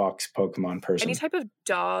you're a fox Pokemon person. Any type of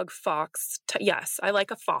dog, fox. Yes, I like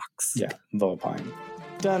a fox. Yeah, Vulpine.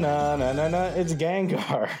 Da-na-na-na-na, it's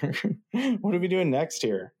Gengar. What are we doing next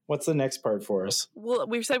here? What's the next part for us? Well,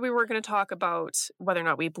 we said we were going to talk about whether or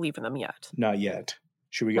not we believe in them yet. Not yet.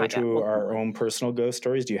 Should we go to our own personal ghost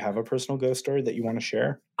stories? Do you have a personal ghost story that you want to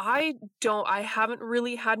share? I don't. I haven't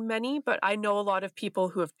really had many, but I know a lot of people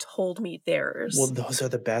who have told me theirs. Well, those are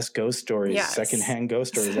the best ghost stories, secondhand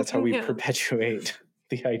ghost stories. That's how we perpetuate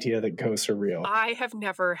the idea that ghosts are real. I have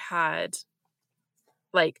never had,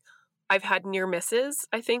 I've had near misses,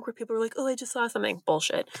 I think, where people are like, oh, I just saw something.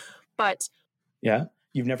 Bullshit. But yeah,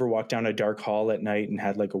 You've never walked down a dark hall at night and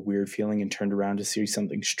had like a weird feeling and turned around to see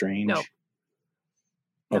something strange? No.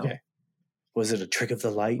 Okay. Was it a trick of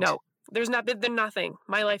the light? No. There's nothing.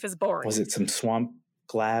 My life is boring. Was it some swamp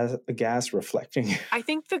gas reflecting? I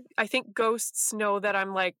think ghosts know that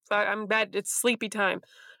I'm bed. It's sleepy time.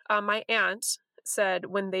 My aunt said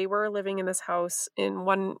when they were living in this house in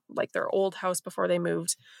their old house before they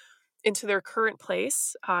moved into their current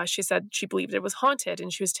place, she said she believed it was haunted,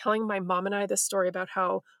 and she was telling my mom and I this story about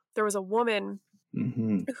how there was a woman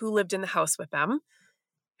who lived in the house with them,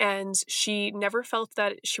 and she never felt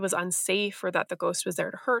that she was unsafe or that the ghost was there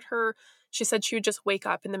to hurt her. She said she would just wake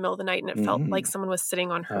up in the middle of the night and it felt like someone was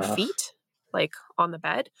sitting on her feet, like on the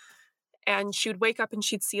bed. And she would wake up and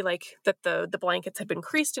she'd see like that the blankets had been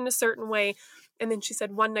creased in a certain way. And then she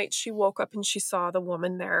said one night she woke up and she saw the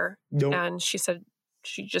woman there. Nope. And she said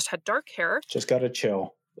she just had dark hair. Just got to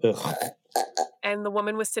chill. Ugh. And the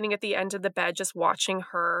woman was sitting at the end of the bed just watching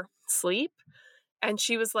her sleep. And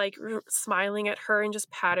she was like smiling at her and just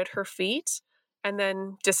patted her feet and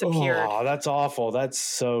then disappeared. Oh, that's awful. That's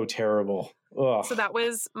so terrible. Ugh. So that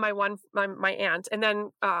was my aunt. And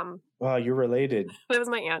then wow, you're related. That was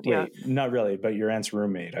my aunt. Wait, yeah. Not really, but your aunt's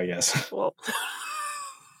roommate, I guess. Well,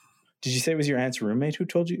 did you say it was your aunt's roommate who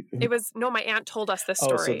told you? My aunt told us this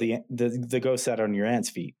story. Oh, so the ghost sat on your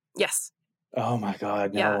aunt's feet. Yes. Oh my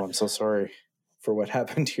God. No, yeah. I'm so sorry for what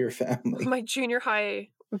happened to your family. My junior high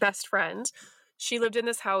best friend, she lived in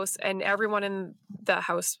this house and everyone in the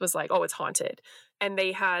house was like, oh, it's haunted. And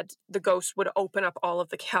the ghost would open up all of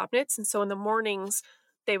the cabinets. And so in the mornings,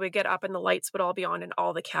 they would get up and the lights would all be on and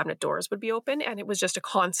all the cabinet doors would be open. And it was just a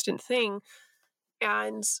constant thing.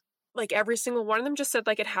 And like every single one of them just said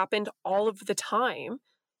like it happened all of the time.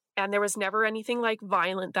 And there was never anything like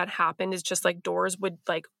violent that happened. It's just like doors would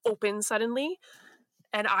like open suddenly.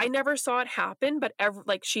 And I never saw it happen, but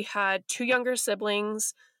she had 2 younger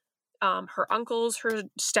siblings. Her uncles, her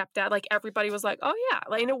stepdad, like everybody was like, oh yeah.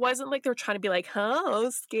 Like, and it wasn't like they were trying to be like, oh,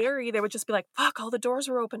 scary. They would just be like, fuck, all the doors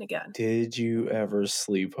were open again. Did you ever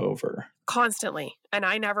sleep over? Constantly. And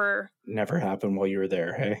I never happened while you were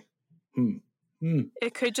there, hey?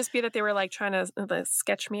 It could just be that they were like trying to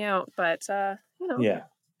sketch me out, but Yeah.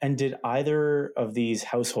 And did either of these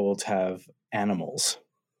households have animals?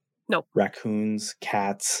 No. Raccoons,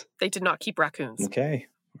 cats? They did not keep raccoons. Okay.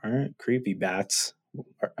 All right. Creepy bats.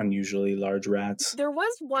 Unusually large rats. There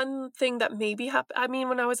was one thing that maybe happened. I mean,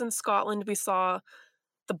 when I was in Scotland, we saw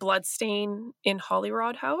the blood stain in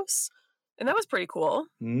Holyrood House, and that was pretty cool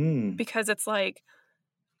because it's like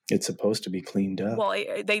it's supposed to be cleaned up. Well,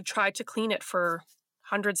 they tried to clean it for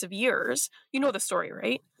hundreds of years. You know the story,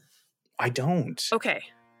 right? I don't. Okay,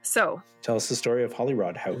 so tell us the story of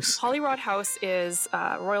Holyrood House. Holyrood House is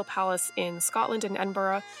a royal palace in Scotland, in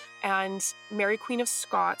Edinburgh. And Mary Queen of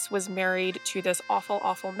Scots was married to this awful,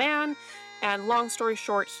 awful man. And long story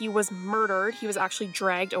short, he was murdered. He was actually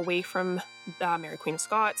dragged away from Mary Queen of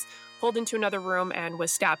Scots, pulled into another room, and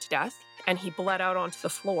was stabbed to death. And he bled out onto the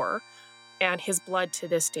floor. And his blood to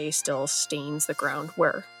this day still stains the ground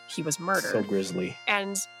where he was murdered. So grisly.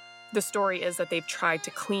 And the story is that they've tried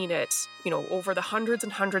to clean it, over the hundreds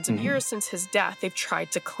and hundreds of years since his death. They've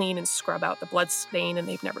tried to clean and scrub out the blood stain, and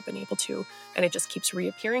they've never been able to. And it just keeps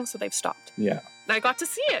reappearing, so they've stopped. Yeah. And I got to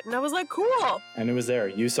see it, and I was like, cool. And it was there.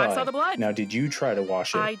 You saw it. I saw the blood. Now, did you try to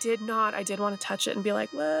wash it? I did not. I did want to touch it and be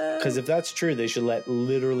like, what? Because if that's true, they should let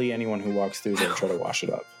literally anyone who walks through there try to wash it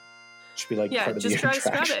up. It should be like part of the attraction. Yeah, just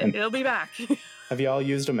try to scrub it. It'll be back. Have you all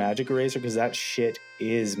used a magic eraser? Because that shit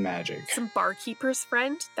is magic. Some barkeeper's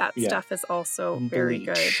friend. That stuff is also very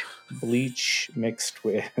good. Bleach mixed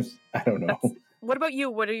with, I don't know. What about you?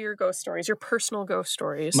 What are your ghost stories? Your personal ghost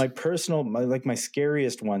stories? My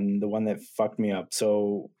scariest one, the one that fucked me up.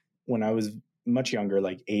 So when I was much younger,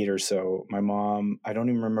 like 8 or so, my mom, I don't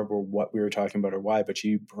even remember what we were talking about or why, but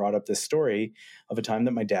she brought up this story of a time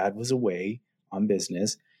that my dad was away on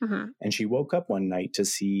business. And she woke up one night to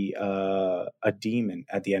see a demon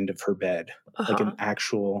at the end of her bed, like an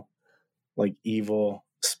actual, like evil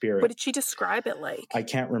spirit. What did she describe it like? I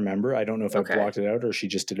can't remember. I don't know if I blocked it out or she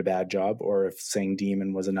just did a bad job, or if saying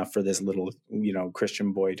demon was enough for this little,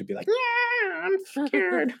 Christian boy to be like, yeah, I'm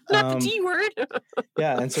scared. Not the D word.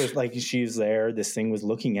 Yeah. And so like she's there, this thing was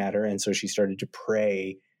looking at her. And so she started to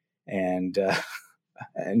pray and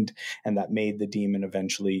that made the demon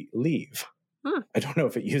eventually leave. I don't know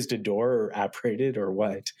if it used a door or apparated or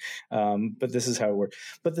what, but this is how it worked.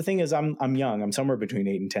 But the thing is, I'm young. I'm somewhere between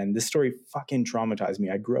 8 and 10. This story fucking traumatized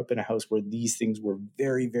me. I grew up in a house where these things were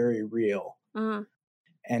very, very real.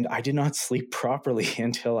 And I did not sleep properly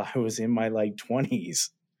until I was in my 20s.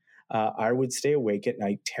 I would stay awake at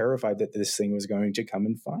night, terrified that this thing was going to come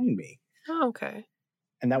and find me. Oh, okay.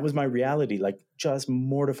 And that was my reality, like just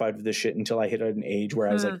mortified with this shit until I hit an age where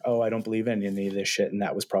I was like, oh, I don't believe in any of this shit. And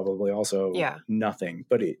that was probably also nothing.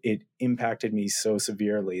 But it impacted me so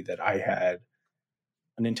severely that I had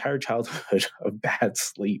an entire childhood of bad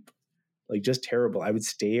sleep, like just terrible. I would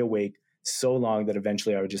stay awake so long that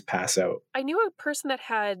eventually I would just pass out. I knew a person that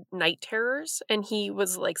had night terrors, and he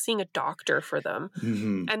was like seeing a doctor for them.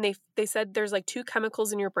 Mm-hmm. And they said there's like 2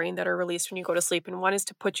 chemicals in your brain that are released when you go to sleep, and one is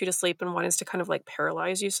to put you to sleep and one is to kind of like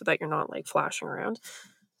paralyze you so that you're not like flashing around.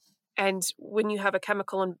 And when you have a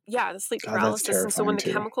chemical, and the sleep paralysis, and so when the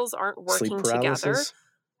chemicals aren't working together,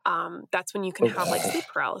 that's when you can have like sleep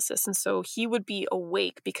paralysis. And so he would be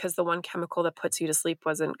awake because the one chemical that puts you to sleep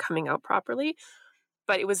wasn't coming out properly,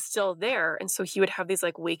 but it was still there. And so he would have these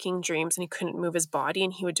like waking dreams, and he couldn't move his body,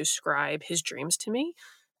 and he would describe his dreams to me.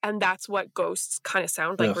 And that's what ghosts kind of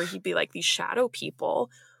sound like, where he'd be like, these shadow people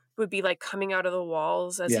would be like coming out of the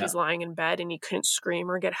walls as he's lying in bed, and he couldn't scream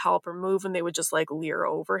or get help or move, and they would just like leer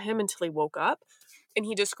over him until he woke up. And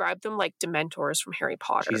he described them like Dementors from Harry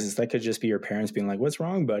Potter. Jesus, that could just be your parents being like, what's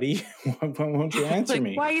wrong, buddy? Why won't you answer like,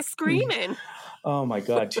 me? Why are you screaming? Oh my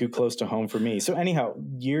God, too close to home for me. So anyhow,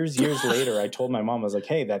 years later, I told my mom, I was like,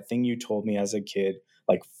 hey, that thing you told me as a kid,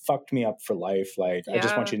 like fucked me up for life. Like, I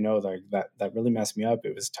just want you to know that really messed me up.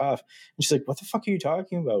 It was tough. And she's like, what the fuck are you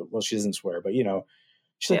talking about? Well, she doesn't swear, but you know,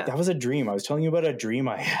 she's like, that was a dream. I was telling you about a dream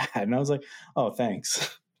I had. And I was like, oh,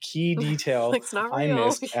 thanks. Key detail like, it's not I real.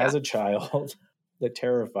 missed as a child that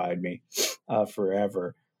terrified me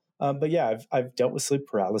forever. But yeah, I've dealt with sleep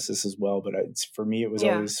paralysis as well. But for me, it was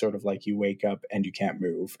always sort of like you wake up and you can't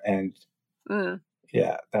move. And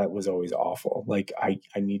yeah, that was always awful. Like I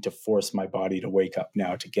need to force my body to wake up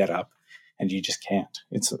now to get up, and you just can't.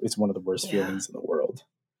 It's one of the worst feelings in the world.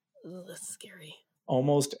 Ooh, that's scary.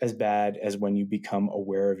 Almost as bad as when you become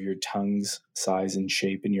aware of your tongue's size and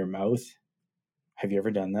shape in your mouth. Have you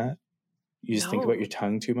ever done that? You just think about your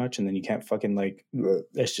tongue too much, and then you can't fucking like,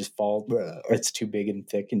 it's just fall. It's too big and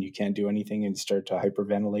thick, and you can't do anything, and start to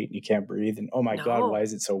hyperventilate, and you can't breathe. And oh my God, why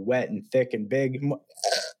is it so wet and thick and big?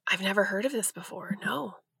 I've never heard of this before.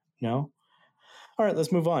 No. All right,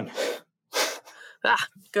 let's move on.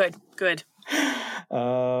 Good. I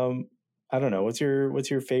don't know. What's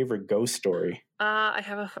your favorite ghost story? I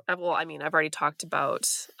have I've already talked about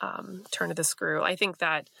Turn of the Screw. I think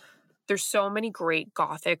that there's so many great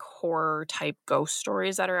gothic horror type ghost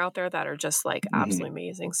stories that are out there that are just like absolutely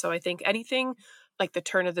amazing. So I think anything like the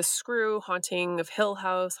Turn of the Screw, Haunting of Hill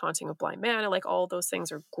House, Haunting of Bly Manor, like all those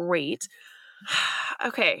things are great.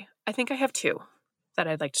 Okay, I think I have 2 that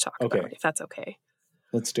I'd like to talk about, if that's okay.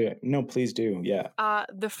 Let's do it. No, please do. Yeah.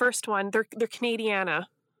 The first one, they're Canadiana.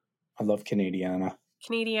 I love Canadiana.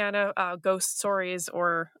 Ghost stories,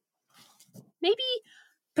 or maybe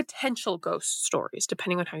potential ghost stories,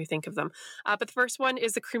 depending on how you think of them. But the first one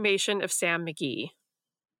is the cremation of Sam McGee,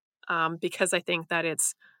 because I think that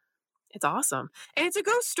it's awesome. And it's a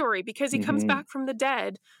ghost story because he comes back from the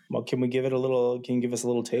dead. Well, can you give us a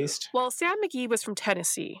little taste? Well, Sam McGee was from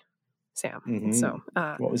Tennessee. Sam. So,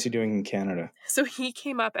 what was he doing in Canada? So he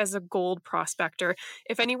came up as a gold prospector.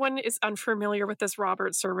 If anyone is unfamiliar with this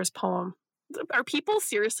Robert Service poem, are people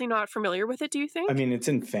seriously not familiar with it, do you think? I mean, it's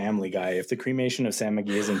in Family Guy. If the cremation of Sam McGee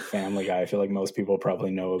is in Family Guy, I feel like most people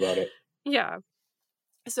probably know about it. Yeah.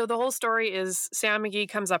 So the whole story is Sam McGee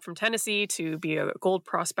comes up from Tennessee to be a gold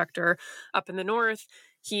prospector up in the north.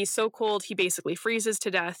 He's so cold, he basically freezes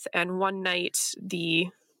to death. And one night,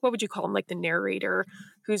 what would you call him? Like the narrator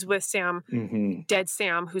who's with Sam, dead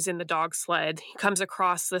Sam, who's in the dog sled. He comes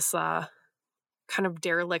across this kind of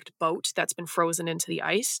derelict boat that's been frozen into the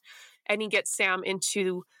ice. And he gets Sam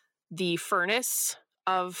into the furnace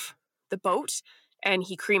of the boat, and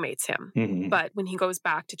he cremates him. But when he goes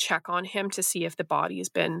back to check on him to see if the body has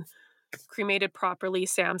been cremated properly,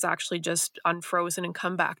 Sam's actually just unfrozen and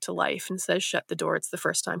come back to life, and says, shut the door. It's the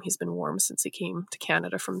first time he's been warm since he came to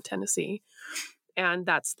Canada from Tennessee. And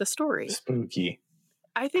that's the story. Spooky.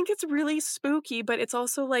 I think it's really spooky, but it's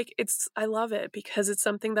also like, I love it because it's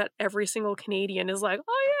something that every single Canadian is like,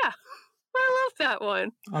 oh yeah, I love that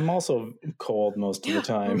one. I'm also cold most of the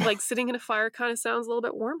time. Like sitting in a fire kind of sounds a little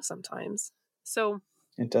bit warm sometimes. So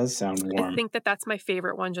it does sound warm. I think that's my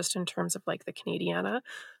favorite one just in terms of like the Canadiana.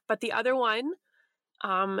 But the other one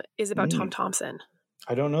is about Tom Thompson.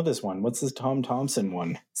 I don't know this one. What's this Tom Thompson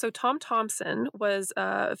one? So Tom Thompson was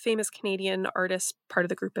a famous Canadian artist, part of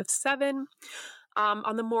the group of 7.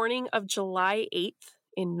 On the morning of July 8th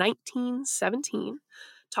in 1917,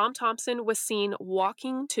 Tom Thompson was seen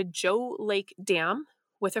walking to Joe Lake Dam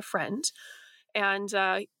with a friend. And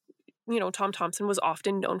Tom Thompson was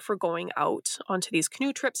often known for going out onto these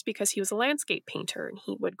canoe trips because he was a landscape painter and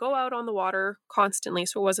he would go out on the water constantly.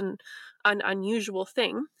 So it wasn't an unusual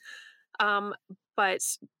thing. But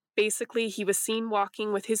basically, he was seen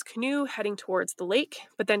walking with his canoe heading towards the lake.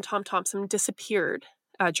 But then Tom Thompson disappeared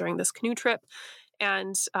during this canoe trip.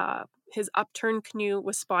 And his upturned canoe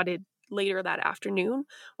was spotted later that afternoon,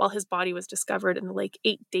 while his body was discovered in the lake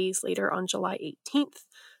 8 days later on July 18th.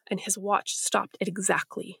 And his watch stopped at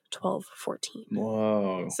exactly 12:14.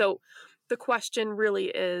 Whoa. So the question really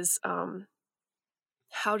is,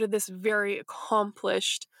 how did this very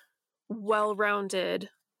accomplished, well-rounded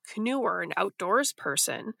canoeer, an outdoors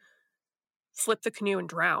person, flip the canoe and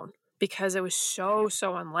drown? Because it was so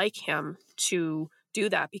unlike him to do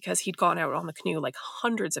that, because he'd gone out on the canoe like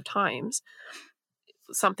hundreds of times.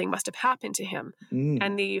 Something must have happened to him.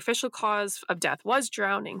 And the official cause of death was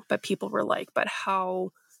drowning, but people were like, but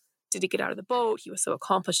how did he get out of the boat? He was so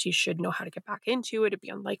accomplished, he should know how to get back into it. It'd be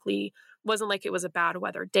unlikely. Wasn't like it was a bad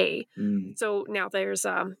weather day. So now there's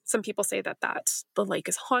some people say that the lake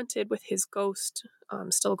is haunted with his ghost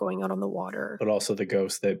still going out on the water. But also the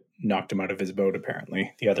ghost that knocked him out of his boat,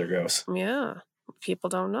 apparently. The other ghost. Yeah. People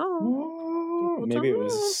don't know. Maybe it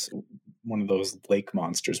was one of those lake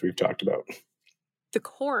monsters we've talked about. The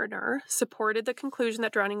coroner supported the conclusion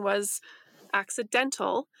that drowning was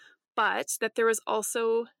accidental, but that there was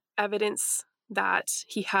also evidence that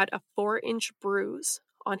he had a 4-inch bruise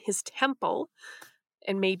on his temple,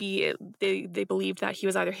 and maybe they believed that he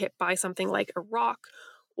was either hit by something like a rock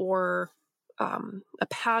or a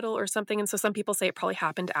paddle or something. And so some people say it probably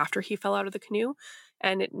happened after he fell out of the canoe,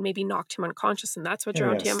 and it maybe knocked him unconscious, and that's what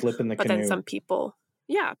drowned him. Slip in the but canoe. Then some people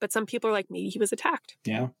are like, maybe he was attacked.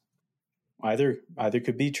 Yeah, either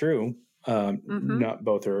could be true. Not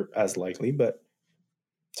both are as likely, but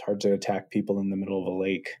it's hard to attack people in the middle of a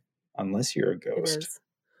lake unless you're a ghost.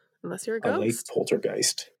 Unless you're a ghost. A lake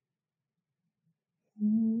poltergeist.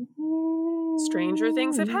 Stranger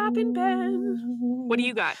things have happened, Ben. What do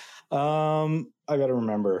you got? I got to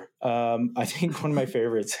remember. I think one of my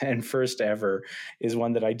favorites and first ever is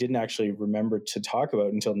one that I didn't actually remember to talk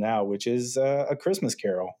about until now, which is A Christmas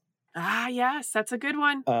Carol. Ah, yes, that's a good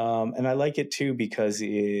one. And I like it too because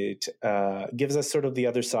it gives us sort of the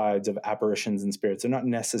other sides of apparitions and spirits. They're not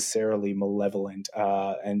necessarily malevolent,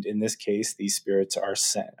 and in this case, these spirits are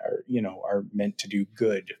meant to do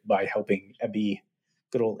good by helping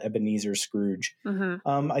good old Ebenezer Scrooge.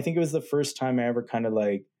 I think it was the first time I ever kind of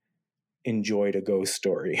like enjoyed a ghost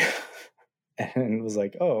story, and it was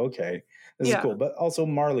like, oh, okay, this is cool. But also,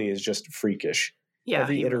 Marley is just freakish. Yeah,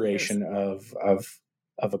 every iteration of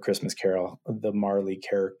A Christmas Carol, the Marley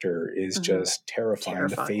character is just terrifying.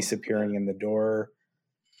 The face appearing in the door,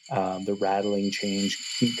 the rattling change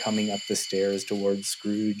coming up the stairs towards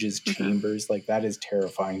Scrooge's chambers, like that is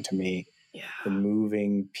terrifying to me. Yeah. The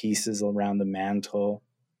moving pieces around the mantle.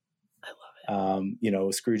 I love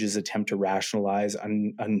it. Scrooge's attempt to rationalize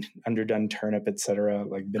underdone turnip, etc.,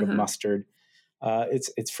 like a bit of mustard.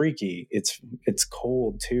 It's freaky. It's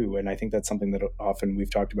cold too, and I think that's something that often we've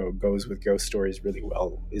talked about goes with ghost stories really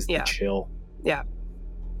well. Is the chill. Yeah.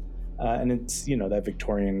 And it's that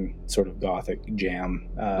Victorian sort of gothic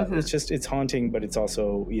jam. It's haunting, but it's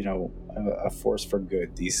also a force for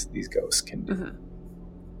good. These ghosts can do.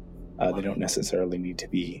 They don't necessarily need to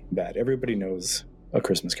be bad. Everybody knows A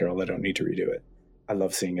Christmas Carol. I don't need to redo it. I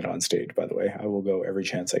love seeing it on stage. By the way, I will go every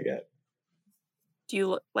chance I get. Do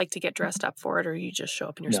you like to get dressed up for it, or you just show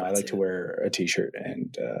up in your sweatsuit? No, I like to wear a t-shirt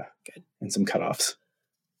and some cutoffs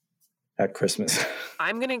at Christmas.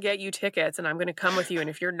 I'm going to get you tickets, and I'm going to come with you. And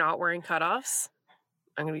if you're not wearing cutoffs,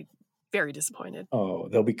 I'm going to be very disappointed. Oh,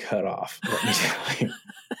 they'll be cut off. Let me tell you.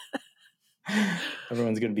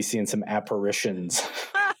 Everyone's going to be seeing some apparitions.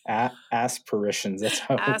 Aspirations. That's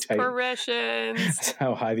how that's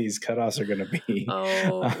how high these cutoffs are going to be.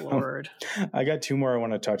 Oh, Lord. I got two more I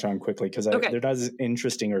want to touch on quickly because they're not as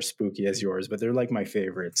interesting or spooky as yours, but they're like my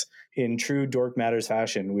favorites. In true Dork Matters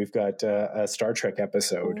fashion, we've got a Star Trek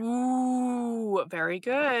episode. Ooh, very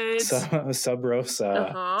good. Sub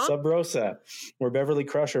Rosa, where Beverly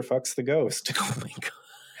Crusher fucks the ghost. Oh, my God.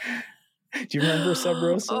 Do you remember Sub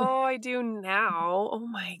Rosa? Oh, I do now. Oh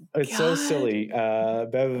my God. It's so silly.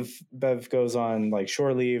 Bev goes on like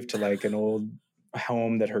shore leave to like an old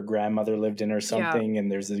home that her grandmother lived in or something. And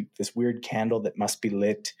there's this weird candle that must be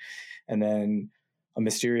lit. And then a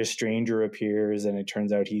mysterious stranger appears, and it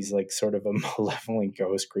turns out he's like sort of a malevolent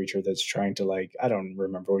ghost creature that's trying to like, I don't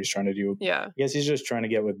remember what he's trying to do. Yeah. I guess he's just trying to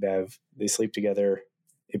get with Bev. They sleep together.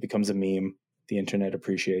 It becomes a meme. the internet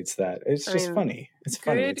appreciates that. It's just funny. It's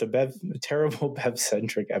funny. It's a terrible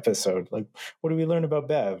Bev-centric episode. Like, what do we learn about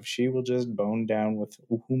Bev? She will just bone down with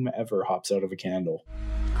whomever hops out of a candle.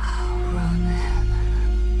 Oh, Ronan.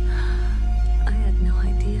 I had no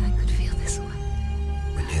idea I could feel this way.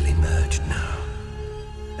 We're nearly merged now,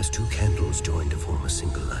 as two candles join to form a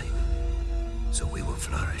single light. So we will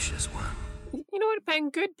flourish as one. You know what,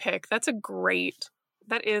 Ben? Good pick. That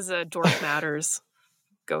is a Dork Matters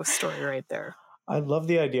ghost story right there. I love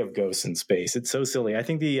the idea of ghosts in space. It's so silly. I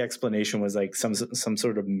think the explanation was like some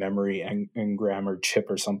sort of memory engram or chip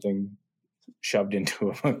or something shoved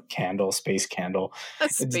into a candle, space candle.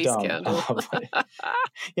 It's dumb. Candle.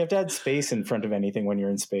 You have to add space in front of anything when you're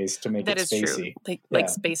in space to make it spacey. True. Like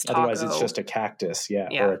space taco. Otherwise, it's just a cactus,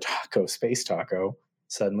 or a taco, space taco.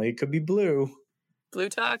 Suddenly, it could be blue. Blue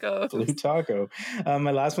taco. Blue taco.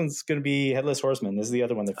 My last one's going to be Headless Horseman. This is the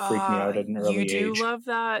other one that freaked me out at an early age. You do love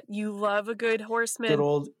that. You love a good horseman. Good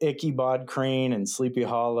old Ichabod Crane and Sleepy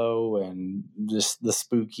Hollow and just the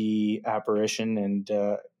spooky apparition. And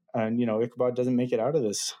Ichabod doesn't make it out of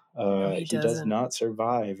this. He does not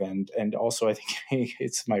survive. And also, I think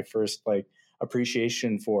it's my first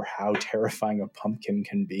appreciation for how terrifying a pumpkin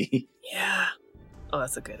can be. Yeah. Oh,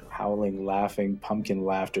 that's a good one. Howling, laughing, pumpkin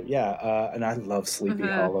laughter. Yeah, and I love Sleepy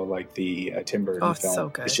Hollow, like the Tim Burton film. So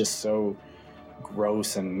good. It's just so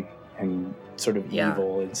gross and sort of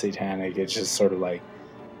evil and satanic. It just sort of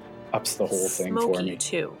ups the whole thing for me.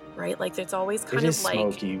 Too, right? Like it's always kind it of is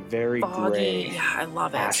smoky, very foggy. gray. Yeah, I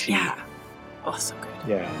love it. Ashy. Yeah. Oh, so good.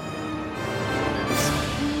 Yeah.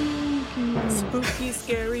 Spooky,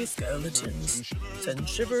 scary skeletons send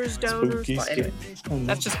shivers down her spine. Anyway,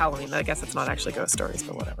 that's just Halloween. I guess it's not actually ghost stories,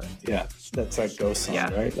 but whatever. Yeah, that's that ghost song,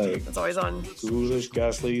 right? It's always on. Ghoulish,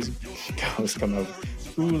 ghastly ghosts come out.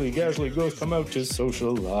 Ghoulish, ghastly ghosts come out to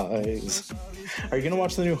socialize. Are you going to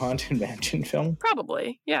watch the new Haunted Mansion film?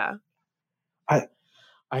 Probably, yeah.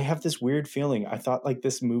 I have this weird feeling. I thought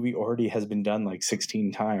this movie already has been done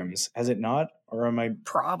 16 times. Has it not? Or am I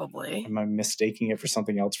mistaking it for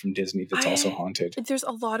something else from Disney that's also haunted? There's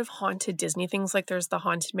a lot of haunted Disney things. Like there's the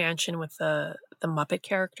Haunted Mansion with the Muppet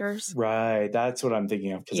characters. Right. That's what I'm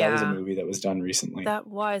thinking of because that was a movie that was done recently. That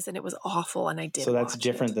was, and it was awful, and I did So that's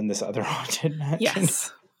different than this other Haunted Mansion?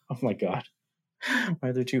 Yes. Oh my God. Why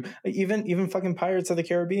are there two? Even fucking Pirates of the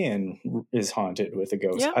Caribbean is haunted with a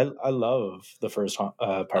ghost. Yeah. I love the first Pirates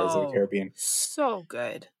of the Caribbean. So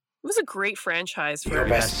good. It was a great franchise for You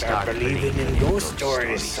best start believing in ghost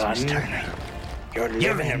stories, son. You're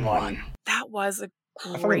living in one. That was a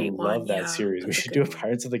I great one. love that series. We should do a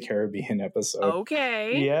Pirates of the Caribbean episode.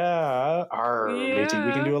 Okay. Yeah. We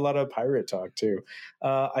can do a lot of pirate talk too.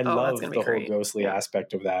 I love the whole ghostly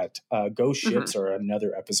aspect of that. Ghost ships are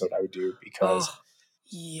another episode I would do because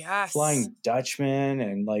Flying Dutchman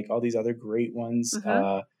and all these other great ones.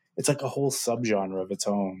 It's a whole subgenre of its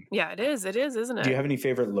own. Yeah, it is. It is, isn't it? Do you have any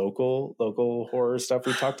favorite local horror stuff?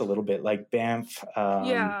 We talked a little bit, like Banff.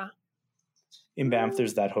 In Banff,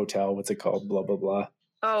 there's that hotel. What's it called? Blah, blah, blah.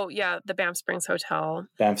 Oh, yeah. The Banff Springs Hotel.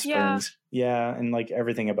 Banff Springs. Yeah. And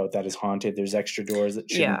everything about that is haunted. There's extra doors that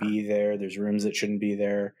shouldn't be there. There's rooms that shouldn't be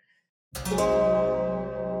there.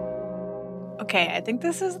 Okay. I think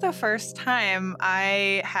this is the first time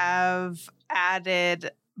I have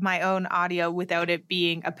added my own audio without it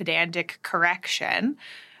being a pedantic correction.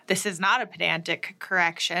 This is not a pedantic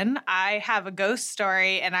correction. I have a ghost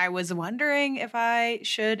story, and I was wondering if I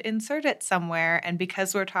should insert it somewhere. And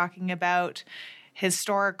because we're talking about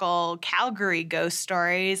historical Calgary ghost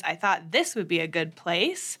stories, I thought this would be a good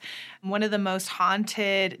place. One of the most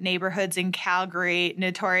haunted neighborhoods in Calgary,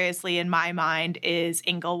 notoriously in my mind, is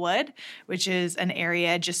Inglewood, which is an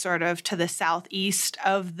area just sort of to the southeast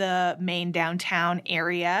of the main downtown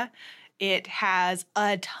area. It has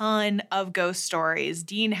a ton of ghost stories.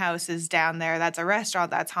 Dean House is down there. That's a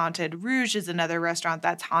restaurant that's haunted. Rouge is another restaurant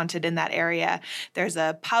that's haunted in that area. There's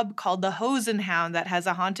a pub called the Hose and Hound that has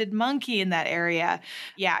a haunted monkey in that area.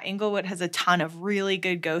 Yeah, Inglewood has a ton of really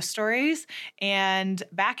good ghost stories. And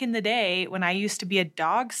back in the day, when I used to be a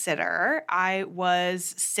dog sitter, I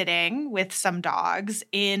was sitting with some dogs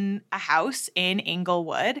in a house in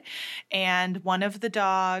Inglewood. And one of the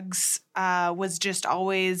dogs was just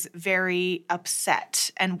always very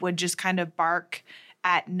upset and would just kind of bark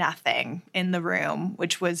at nothing in the room,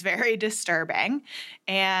 which was very disturbing.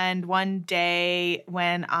 And one day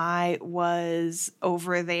when I was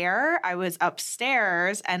over there, I was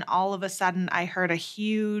upstairs and all of a sudden I heard a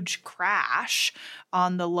huge crash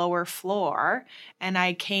on the lower floor, and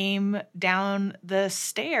I came down the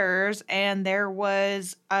stairs and there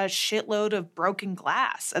was a shitload of broken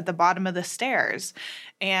glass at the bottom of the stairs.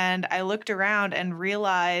 And I looked around and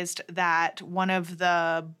realized that one of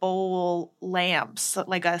the bowl lamps,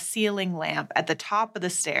 like a ceiling lamp at the top of the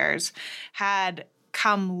stairs, had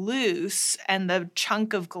come loose and the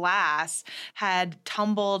chunk of glass had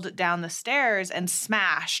tumbled down the stairs and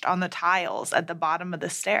smashed on the tiles at the bottom of the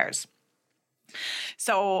stairs.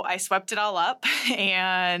 So I swept it all up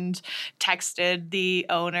and texted the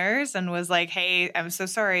owners and was like, hey, I'm so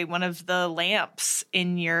sorry. One of the lamps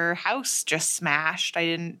in your house just smashed. I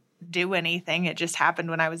didn't do anything. It just happened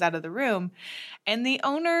when I was out of the room. And the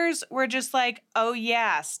owners were just like, oh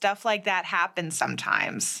yeah, stuff like that happens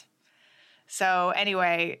sometimes. So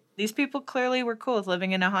anyway, these people clearly were cool with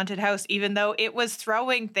living in a haunted house, even though it was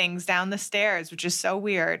throwing things down the stairs, which is so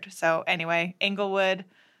weird. So anyway, Inglewood,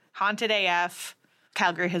 haunted AF.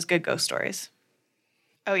 Calgary has good ghost stories.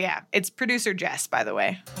 Oh yeah, it's producer Jess, by the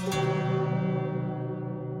way.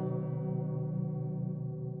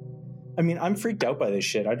 I mean, I'm freaked out by this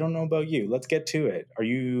shit. I don't know about you. Let's get to it. Are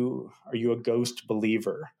you a ghost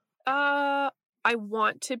believer? I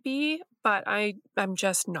want to be, but I'm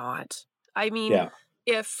just not. I mean,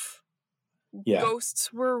 if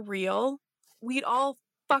ghosts were real, we'd all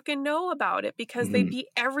fucking know about it because they'd be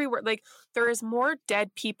everywhere. Like, there is more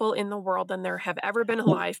dead people in the world than there have ever been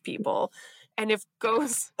alive people. And if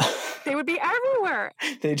ghosts, they would be everywhere.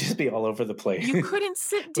 They'd just be all over the place. You couldn't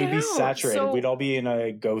sit down. We'd be saturated. So we'd all be in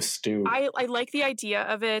a ghost stew. I like the idea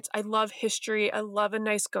of it. I love history. I love a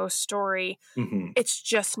nice ghost story. It's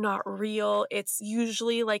just not real. It's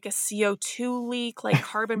usually like a CO2 leak, like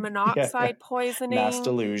carbon monoxide poisoning. Mass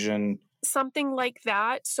delusion. Something like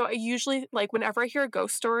that. So I usually, like, whenever I hear a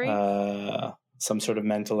ghost story, some sort of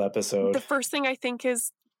mental episode, the first thing I think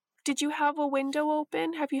is, did you have a window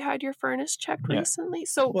open? Have you had your furnace checked recently?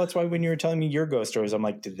 So, well, that's why when you were telling me your ghost stories, I'm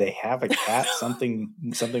like, did they have a cat? something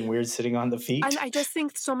weird sitting on the feet? And I just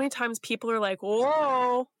think so many times people are like,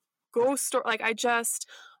 whoa, ghost story. Like,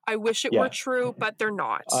 I wish it were true, but they're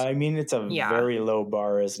not. I mean, it's a very low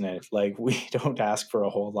bar, isn't it? Like, we don't ask for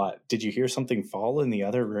a whole lot. Did you hear something fall in the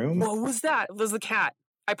other room? What was that? It was the cat.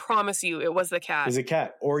 I promise you, it was the cat. It was a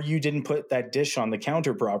cat. Or you didn't put that dish on the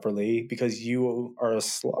counter properly because you are a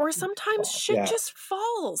slut. Or sometimes shit just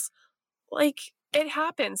falls. Like, it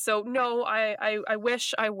happens. So, no, I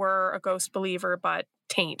wish I were a ghost believer, but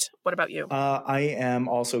taint. What about you? I am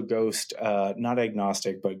also ghost, not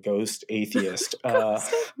agnostic, but ghost atheist.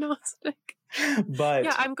 Ghost agnostic. But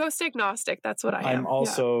yeah, I'm ghost agnostic. That's what I am. I'm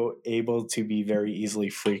also able to be very easily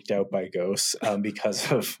freaked out by ghosts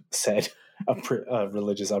because of said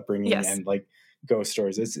religious upbringing and like ghost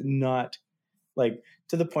stories. It's not like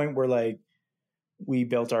to the point where like we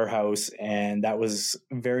built our house and that was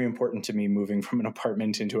very important to me moving from an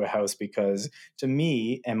apartment into a house because to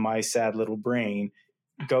me and my sad little brain,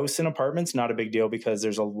 ghosts in apartments, not a big deal because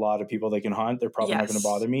there's a lot of people they can haunt. They're probably not going to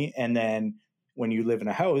bother me. And then when you live in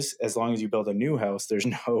a house, as long as you build a new house, there's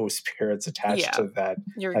no spirits attached to that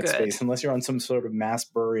space unless you're on some sort of mass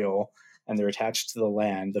burial and they're attached to the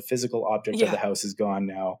land. The physical object of the house is gone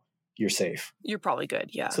now. You're safe. You're probably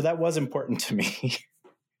good. Yeah. So that was important to me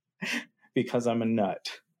because I'm a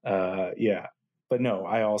nut. But no,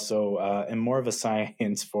 I also am more of a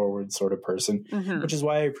science forward sort of person, which is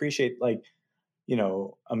why I appreciate like, you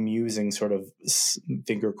know, amusing sort of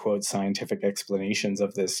finger quote scientific explanations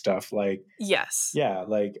of this stuff. Like,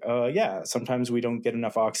 sometimes we don't get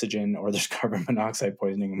enough oxygen or there's carbon monoxide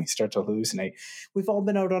poisoning and we start to hallucinate. We've all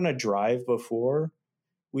been out on a drive before.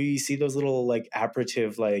 We see those little like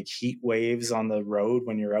apparative like heat waves on the road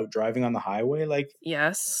when you're out driving on the highway. Like,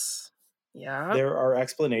 there are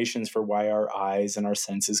explanations for why our eyes and our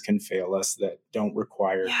senses can fail us that don't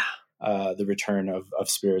require the return of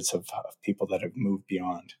spirits of people that have moved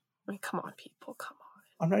beyond. I mean, come on, people, come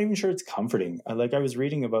on. I'm not even sure it's comforting. I was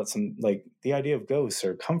reading about some, like, the idea of ghosts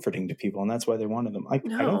are comforting to people, and that's why they wanted them. I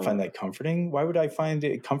don't find that comforting. Why would I find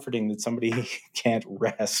it comforting that somebody can't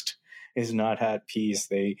rest, is not at peace?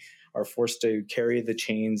 They are forced to carry the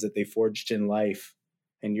chains that they forged in life,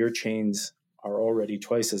 and your chains are already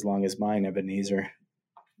twice as long as mine, Ebenezer.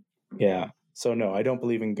 Yeah. So, no, I don't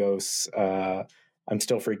believe in ghosts. I'm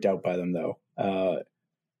still freaked out by them, though.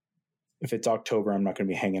 If it's October, I'm not going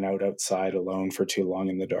to be hanging out outside alone for too long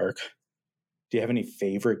in the dark. Do you have any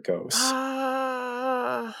favorite ghosts?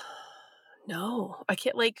 No, I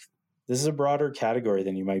can't. Like, this is a broader category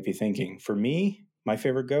than you might be thinking. For me, my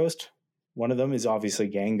favorite ghost, one of them is obviously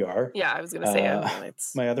Gengar. Yeah, I was going to say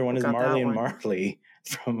my other one is Marley and Marley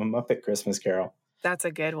from A Muppet Christmas Carol. That's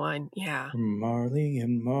a good one. Yeah. Marley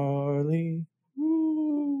and Marley.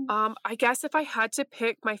 I guess if I had to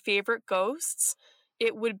pick my favorite ghosts,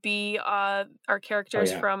 it would be our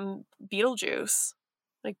characters from Beetlejuice,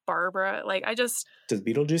 like Barbara. Like does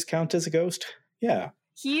Beetlejuice count as a ghost? Yeah.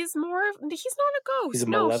 He's not a ghost. He's a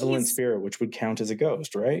malevolent spirit, which would count as a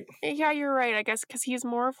ghost, right? Yeah, you're right. I guess because he's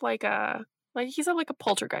more of he's like a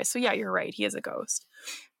poltergeist. So yeah, you're right. He is a ghost.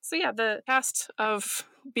 So yeah, the cast of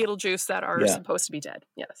Beetlejuice that are supposed to be dead.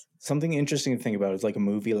 Yes. Something interesting to think about is like a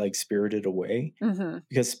movie like Spirited Away,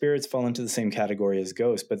 because spirits fall into the same category as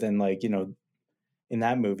ghosts. But then in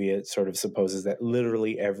that movie, it sort of supposes that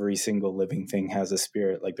literally every single living thing has a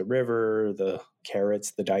spirit, like the river, the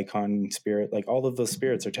carrots, the daikon spirit, like all of those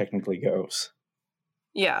spirits are technically ghosts.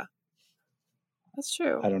 Yeah, that's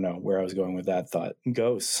true. I don't know where I was going with that thought.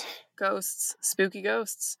 Ghosts, spooky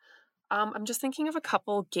ghosts. I'm just thinking of a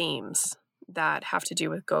couple games that have to do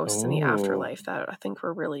with ghosts in the afterlife that I think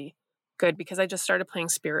were really good because I just started playing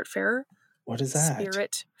Spiritfarer. What is that?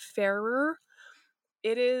 Spiritfarer.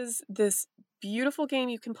 It is this beautiful game.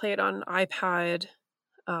 You can play it on iPad.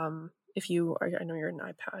 If you are, I know you're an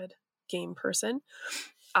iPad game person.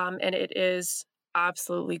 And it is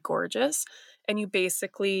absolutely gorgeous. And you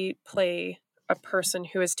basically play a person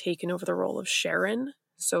who has taken over the role of Sharon.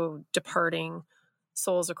 So departing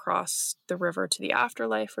souls across the river to the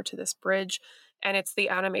afterlife or to this bridge. And the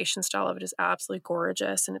animation style of it is absolutely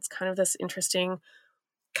gorgeous. And it's kind of this interesting,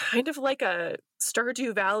 kind of like a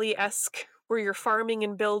Stardew Valley-esque where you're farming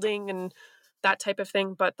and building and that type of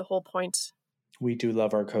thing. But the whole point... We do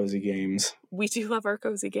love our cozy games.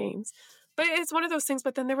 But it's one of those things.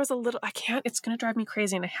 But then there was it's going to drive me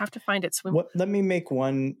crazy and I have to find it. So let me make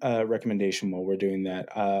one recommendation while we're doing that.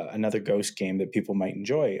 Another ghost game that people might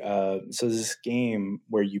enjoy. So this game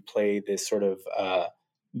where you play this sort of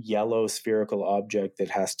yellow spherical object that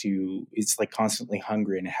it's like constantly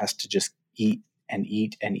hungry and it has to just eat and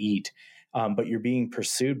eat and eat. But you're being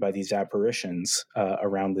pursued by these apparitions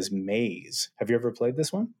around this maze. Have you ever played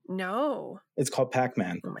this one? No. It's called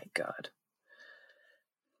Pac-Man. Oh my God.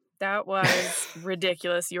 That was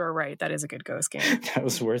ridiculous. You are right. That is a good ghost game. That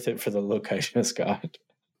was worth it for the look I just got.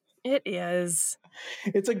 It is.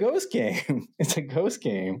 It's a ghost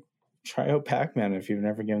game. Try out Pac-Man if you've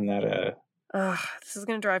never given that a... This is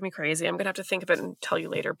going to drive me crazy. I'm going to have to think of it and tell you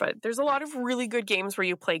later. But there's a lot of really good games where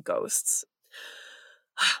you play ghosts.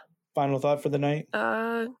 Final thought for the night?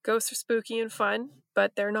 Ghosts are spooky and fun,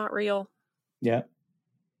 but they're not real. Yeah.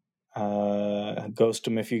 Ghost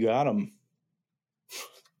them if you got them.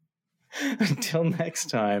 Until next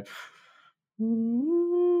time.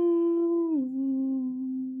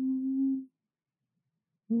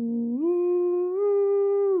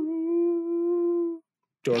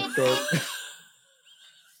 Dork.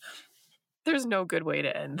 There's no good way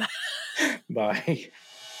to end that. Bye.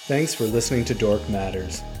 Thanks for listening to Dork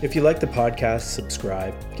Matters. If you like the podcast,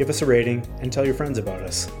 subscribe, give us a rating, and tell your friends about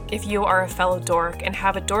us. If you are a fellow dork and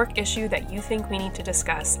have a dork issue that you think we need to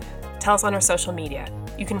discuss, tell us on our social media.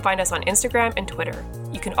 You can find us on Instagram and Twitter.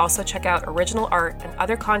 You can also check out original art and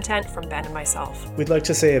other content from Ben and myself. We'd like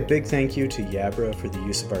to say a big thank you to Yabra for the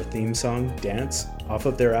use of our theme song, Dance, off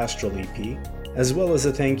of their Astral EP, as well as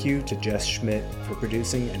a thank you to Jess Schmidt for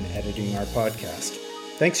producing and editing our podcast.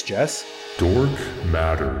 Thanks, Jess. Dork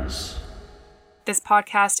Matters. This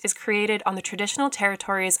podcast is created on the traditional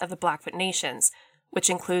territories of the Blackfoot Nations, which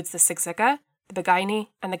includes the Siksika, the Bagaini,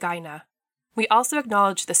 and the Kainai. We also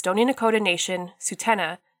acknowledge the Stoney Nakoda Nation,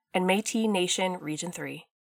 Tsuut'ina, and Métis Nation Region 3.